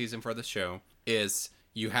second season for the show is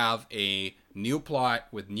you have a new plot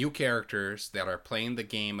with new characters that are playing the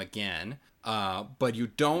game again. But you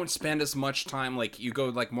don't spend as much time, like you go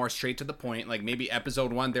like more straight to the point, like maybe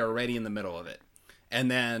episode 1 they're already in the middle of it, and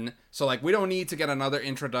then so like we don't need to get another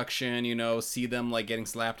introduction, you know, see them like getting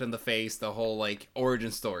slapped in the face, the whole like origin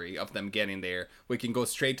story of them getting there. We can go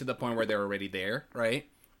straight to the point where they're already there, right?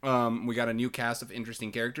 We got a new cast of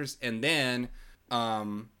interesting characters, and then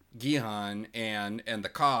Gihan and the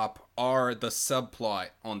cop are the subplot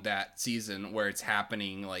on that season, where it's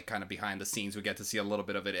happening like kind of behind the scenes. We get to see a little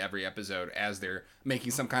bit of it every episode as they're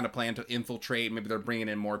making some kind of plan to infiltrate. Maybe they're bringing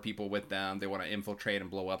in more people with them. They want to infiltrate and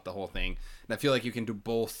blow up the whole thing. And I feel like you can do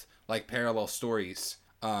both like parallel stories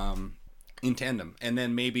in tandem, and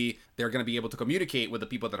then maybe they're going to be able to communicate with the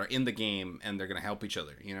people that are in the game, and they're going to help each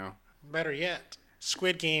other, you know? Better yet,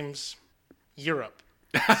 Squid Games Europe,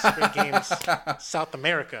 Squid Games South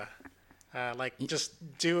America. Like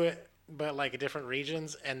just do it, but like different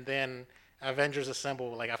regions, and then Avengers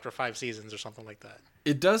Assemble like after 5 seasons or something like that.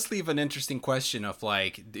 It does leave an interesting question of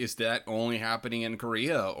like, is that only happening in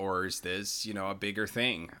Korea, or is this, you know, a bigger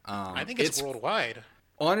thing? I think it's worldwide.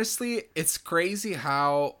 Honestly, it's crazy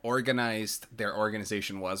how organized their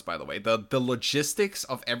organization was, by the way. The logistics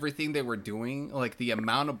of everything they were doing, like the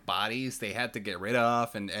amount of bodies they had to get rid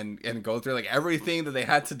of and go through, like everything that they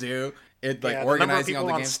had to do, it like Yeah, the number of organizing all people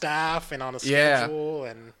the on games. staff and on a Yeah. schedule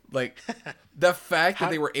and Like the fact that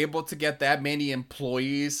How- they were able to get that many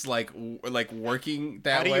employees like working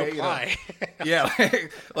that how do way, you apply? yeah,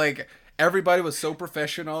 like everybody was so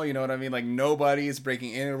professional, you know what I mean? Like nobody's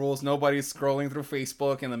breaking any rules, nobody's scrolling through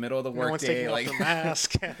Facebook in the middle of the No one's workday. taking Like, off the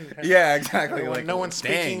mask. And yeah, exactly. no, Like, no one's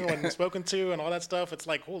speaking dang. when spoken to and all that stuff. It's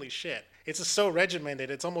like, holy shit. It's just so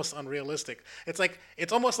regimented. It's almost unrealistic.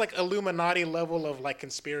 It's almost like Illuminati level of like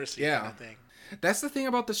conspiracy Yeah. kind of thing. That's the thing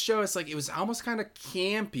about the show. It's like it was almost kind of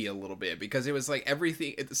campy a little bit because it was like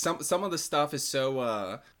everything. Some of the stuff is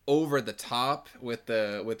so over the top with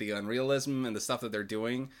the unrealism and the stuff that they're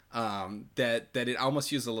doing. That it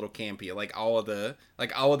almost used a little campy. Like all of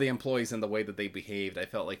the employees and the way that they behaved, I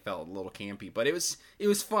felt a little campy. But it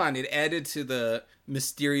was fun. It added to the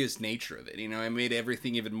mysterious nature of it. You know, it made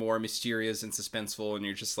everything even more mysterious and suspenseful. And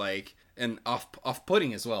you're just like and off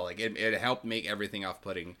putting as well. Like it helped make everything off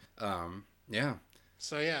putting. Yeah.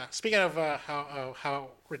 So yeah, speaking of how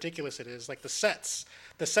ridiculous it is, like the set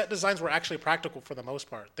designs were actually practical for the most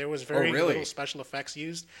part. There was very really? little special effects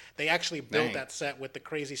used. They actually built Dang. that set with the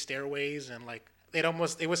crazy stairways and like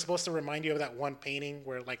it was supposed to remind you of that one painting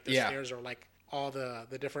where like the Yeah. stairs are like all the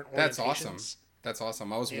different orientations. That's awesome. That's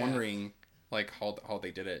awesome. I was Yeah. wondering like how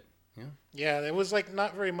they did it. Yeah. Yeah, there was like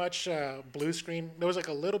not very much blue screen. There was like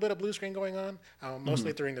a little bit of blue screen going on,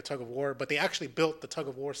 mostly during the tug of war. But they actually built the tug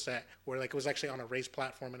of war set where like it was actually on a raised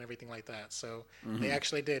platform and everything like that. So they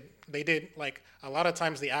actually did. They did like a lot of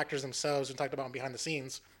times the actors themselves, we talked about behind the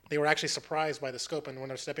scenes, they were actually surprised by the scope and when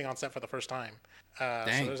they're stepping on set for the first time.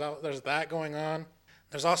 Dang. So there's that going on.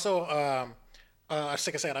 There's also like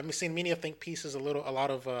I said, I've seen many think pieces, a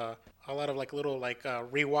lot of like little like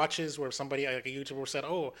rewatches where somebody like a YouTuber said,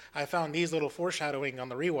 "Oh, I found these little foreshadowing on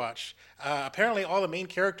the rewatch." Apparently, all the main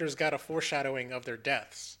characters got a foreshadowing of their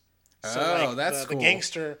deaths. Oh, that's the cool.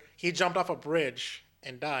 gangster, he jumped off a bridge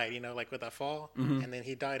and died. You know, like with that fall, and then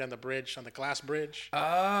he died on the bridge, on the glass bridge.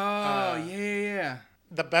 Oh, yeah.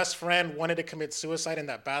 The best friend wanted to commit suicide in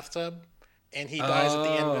that bathtub, and he dies at the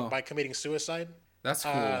end Oh. by committing suicide. That's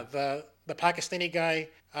cool. The Pakistani guy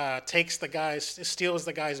steals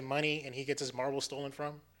the guy's money, and he gets his marble stolen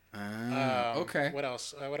from. Okay. What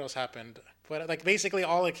else? What else happened? But like basically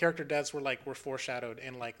all the character deaths were foreshadowed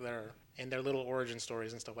in like their little origin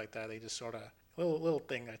stories and stuff like that. They just sort of little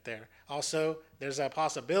thing right there. Also, there's a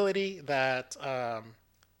possibility that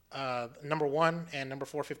number 1 and number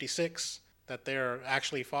 456 that they're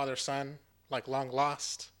actually father son, like long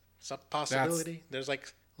lost. It's a possibility. There's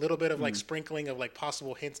like a little bit of like sprinkling of like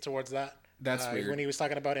possible hints towards that. That's weird. When he was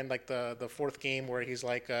talking about in like the fourth game where he's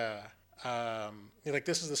like like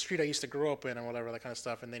this is the street I used to grow up in or whatever, that kind of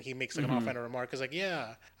stuff, and then he makes like an offhanded remark. He's like,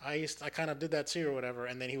 yeah, I kind of did that too or whatever,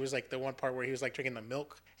 and then he was like the one part where he was like drinking the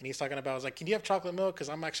milk and he's talking about, I was like, can you have chocolate milk because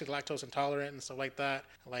I'm actually lactose intolerant and stuff like that,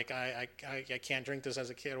 like I can't drink this as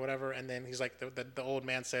a kid or whatever, and then he's like the old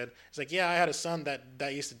man said, he's like, yeah, I had a son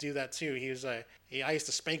that used to do that too. He was like, I used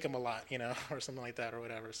to spank him a lot, you know, or something like that or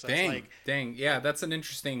whatever. So Dang, it's like, dang. Yeah, that's an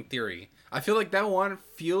interesting theory. I feel like that one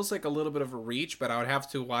feels like a little bit of a reach, but I would have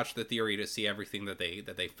to watch the theory to see everything that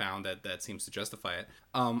they found that seems to justify it.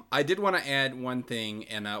 I did want to add one thing,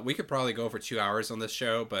 and we could probably go for 2 hours on this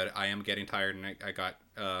show, but I am getting tired, and I got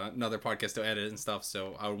another podcast to edit and stuff,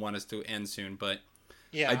 so I would want us to end soon. But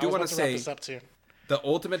yeah, I do want want to to wrap say this up too. the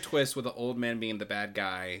ultimate twist with the old man being the bad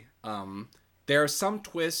guy. There are some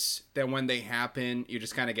twists that when they happen, you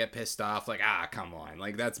just kind of get pissed off, like, come on,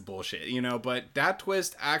 like that's bullshit, you know. But that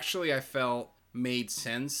twist actually, I felt made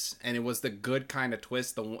sense, and it was the good kind of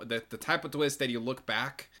twist, the type of twist that you look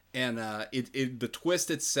back and the twist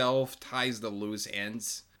itself ties the loose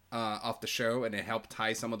ends of the show, and it helped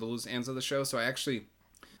tie some of the loose ends of the show. So I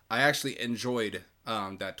actually enjoyed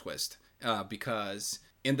that twist because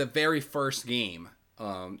in the very first game,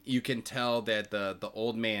 you can tell that the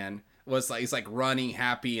old man was like, he's like running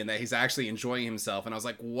happy and that he's actually enjoying himself, and I was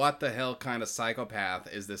like, what the hell kind of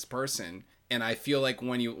psychopath is this person? And I feel like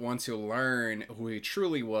once you learn who he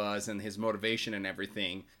truly was and his motivation and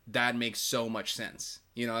everything, that makes so much sense.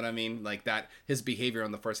 You know what I mean? Like that, his behavior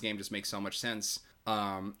in the first game just makes so much sense.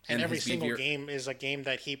 And every his single behavior... game is a game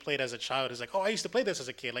that he played as a child. Is like, oh, I used to play this as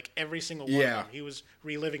a kid. Like every single one Yeah. of them, he was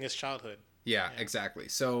reliving his childhood. Yeah, exactly.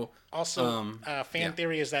 So Also, fan yeah.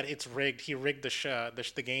 theory is that it's rigged. He rigged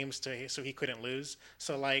the games so he couldn't lose.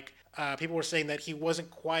 So like people were saying that he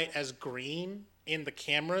wasn't quite as green in the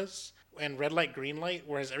cameras and red light, green light,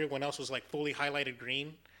 whereas everyone else was like fully highlighted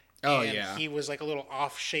green. Oh, and yeah. he was like a little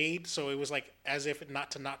off shade, so it was like as if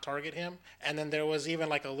not target him. And then there was even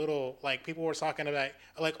like a little like people were talking about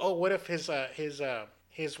like, oh, what if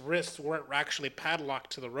his wrists weren't actually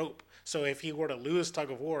padlocked to the rope? So if he were to lose tug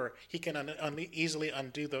of war, he can easily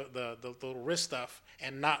undo the little wrist stuff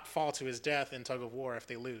and not fall to his death in tug of war if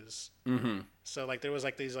they lose. Mm-hmm. So like there was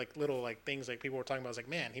like these like little like things like people were talking about. I was like,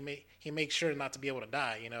 man, he makes sure not to be able to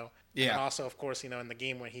die, you know. Yeah. And also, of course, you know, in the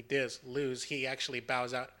game when he does lose, he actually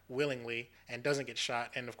bows out willingly and doesn't get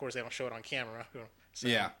shot. And of course, they don't show it on camera. So,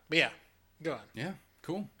 Yeah. But yeah, go on. Yeah,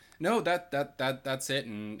 cool. No, that's it,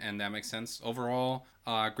 and that makes sense. Overall,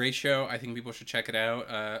 great show. I think people should check it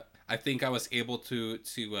out. I think I was able to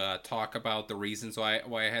talk about the reasons why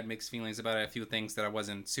I had mixed feelings about it. A few things that I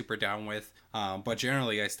wasn't super down with, but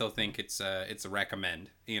generally, I still think it's a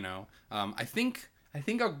recommend. You know, I think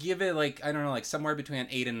I'll give it like I don't know, like somewhere between an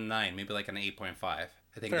 8 and a 9, maybe like an 8.5. I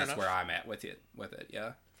think that's where I'm at with it.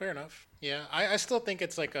 Yeah. Fair enough. Yeah, I still think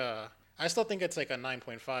it's like a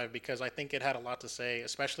 9.5 because I think it had a lot to say,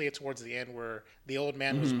 especially towards the end where the old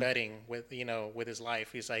man was betting with his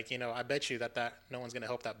life. He's like, I bet you that no one's gonna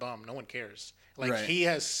help that bum. No one cares. Like Right. he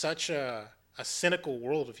has such a cynical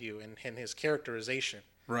worldview in his characterization.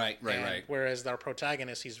 Right. Whereas our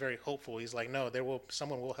protagonist, he's very hopeful. He's like, no,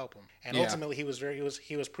 someone will help him. And Yeah. ultimately, he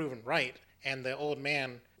was proven right. And the old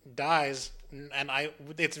man dies, and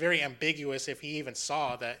it's very ambiguous if he even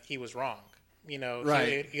saw that he was wrong.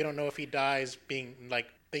 Right. You don't know if he dies being like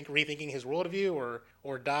rethinking his worldview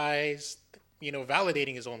or dies,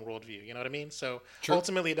 validating his own worldview. You know what I mean? So True.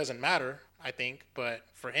 ultimately, it doesn't matter, I think, but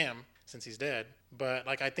for him, since he's dead. But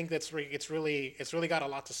like I think it's really got a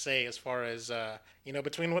lot to say as far as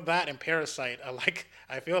between that and Parasite.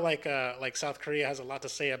 I feel like South Korea has a lot to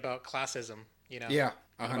say about classism. Yeah,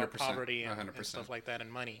 100%. About poverty and 100%. stuff like that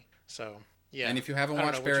and money. So yeah. And if you haven't I don't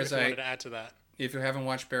watched know, if you wanted Parasite, to add to that. if you haven't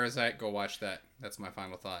watched Parasite, go watch that. That's my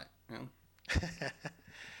final thought. Yeah.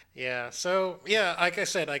 Yeah. So yeah, like I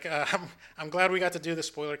said, I'm glad we got to do the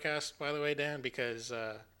spoiler cast, by the way, Dan, because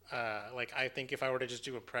I think if I were to just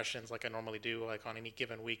do impressions like I normally do, like on any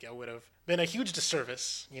given week, it would have been a huge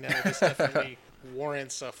disservice. This definitely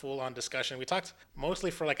warrants a full-on discussion. We talked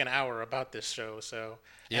mostly for like an hour about this show, so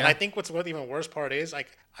Yeah. and I think what the even worse part is,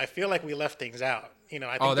 I feel like we left things out.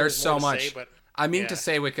 I think There's so more to much. say, but I mean yeah. to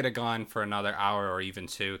say we could have gone for another hour or even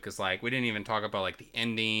two, because like we didn't even talk about like the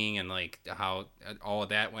ending and like how all of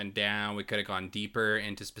that went down. We could have gone deeper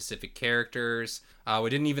into specific characters. We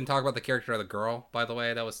didn't even talk about the character of the girl, by the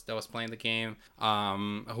way, that was playing the game,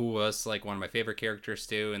 who was like one of my favorite characters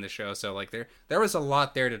too in the show. So like there was a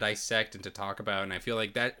lot there to dissect and to talk about, and I feel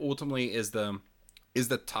like that ultimately is the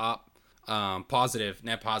top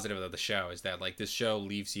net positive of the show, is that like this show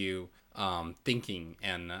leaves you thinking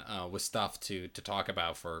and with stuff to talk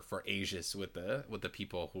about for ages with the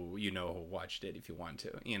people who who watched it, if you want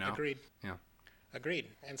to. Agreed. Yeah. Agreed.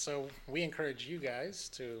 And so we encourage you guys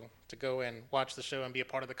to go and watch the show and be a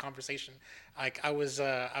part of the conversation. Like I was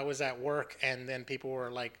at work, and then people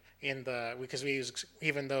were like because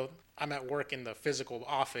even though I'm at work in the physical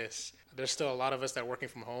office, there's still a lot of us that are working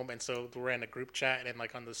from home, and so we're in a group chat, and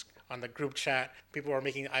like on the group chat, people are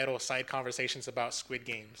making idle side conversations about Squid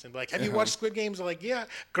Games, and like, have you watched Squid Games? I'm like, yeah,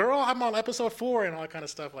 girl, I'm on episode 4, and all that kind of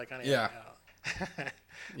stuff. Like, kind of Yeah.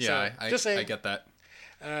 Yeah, so, I get that.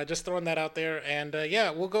 Just throwing that out there, and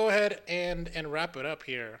yeah, we'll go ahead and wrap it up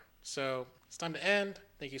here. So it's time to end.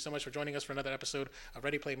 Thank you so much for joining us for another episode of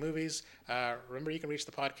Ready Play Movies. Remember, you can reach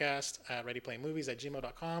the podcast at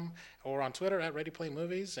readyplaymovies@gmail.com or on Twitter at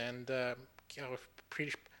readyplaymovies. And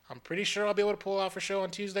I'm pretty sure I'll be able to pull off a show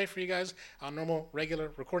on Tuesday for you guys on normal,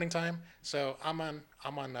 regular recording time. So I'm on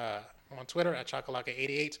Twitter at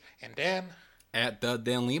Chakalaka88, and Dan At the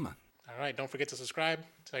Dan Lima. All right, don't forget to subscribe,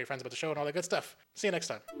 tell your friends about the show, and all that good stuff. See you next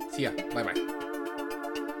time. See ya. Bye bye.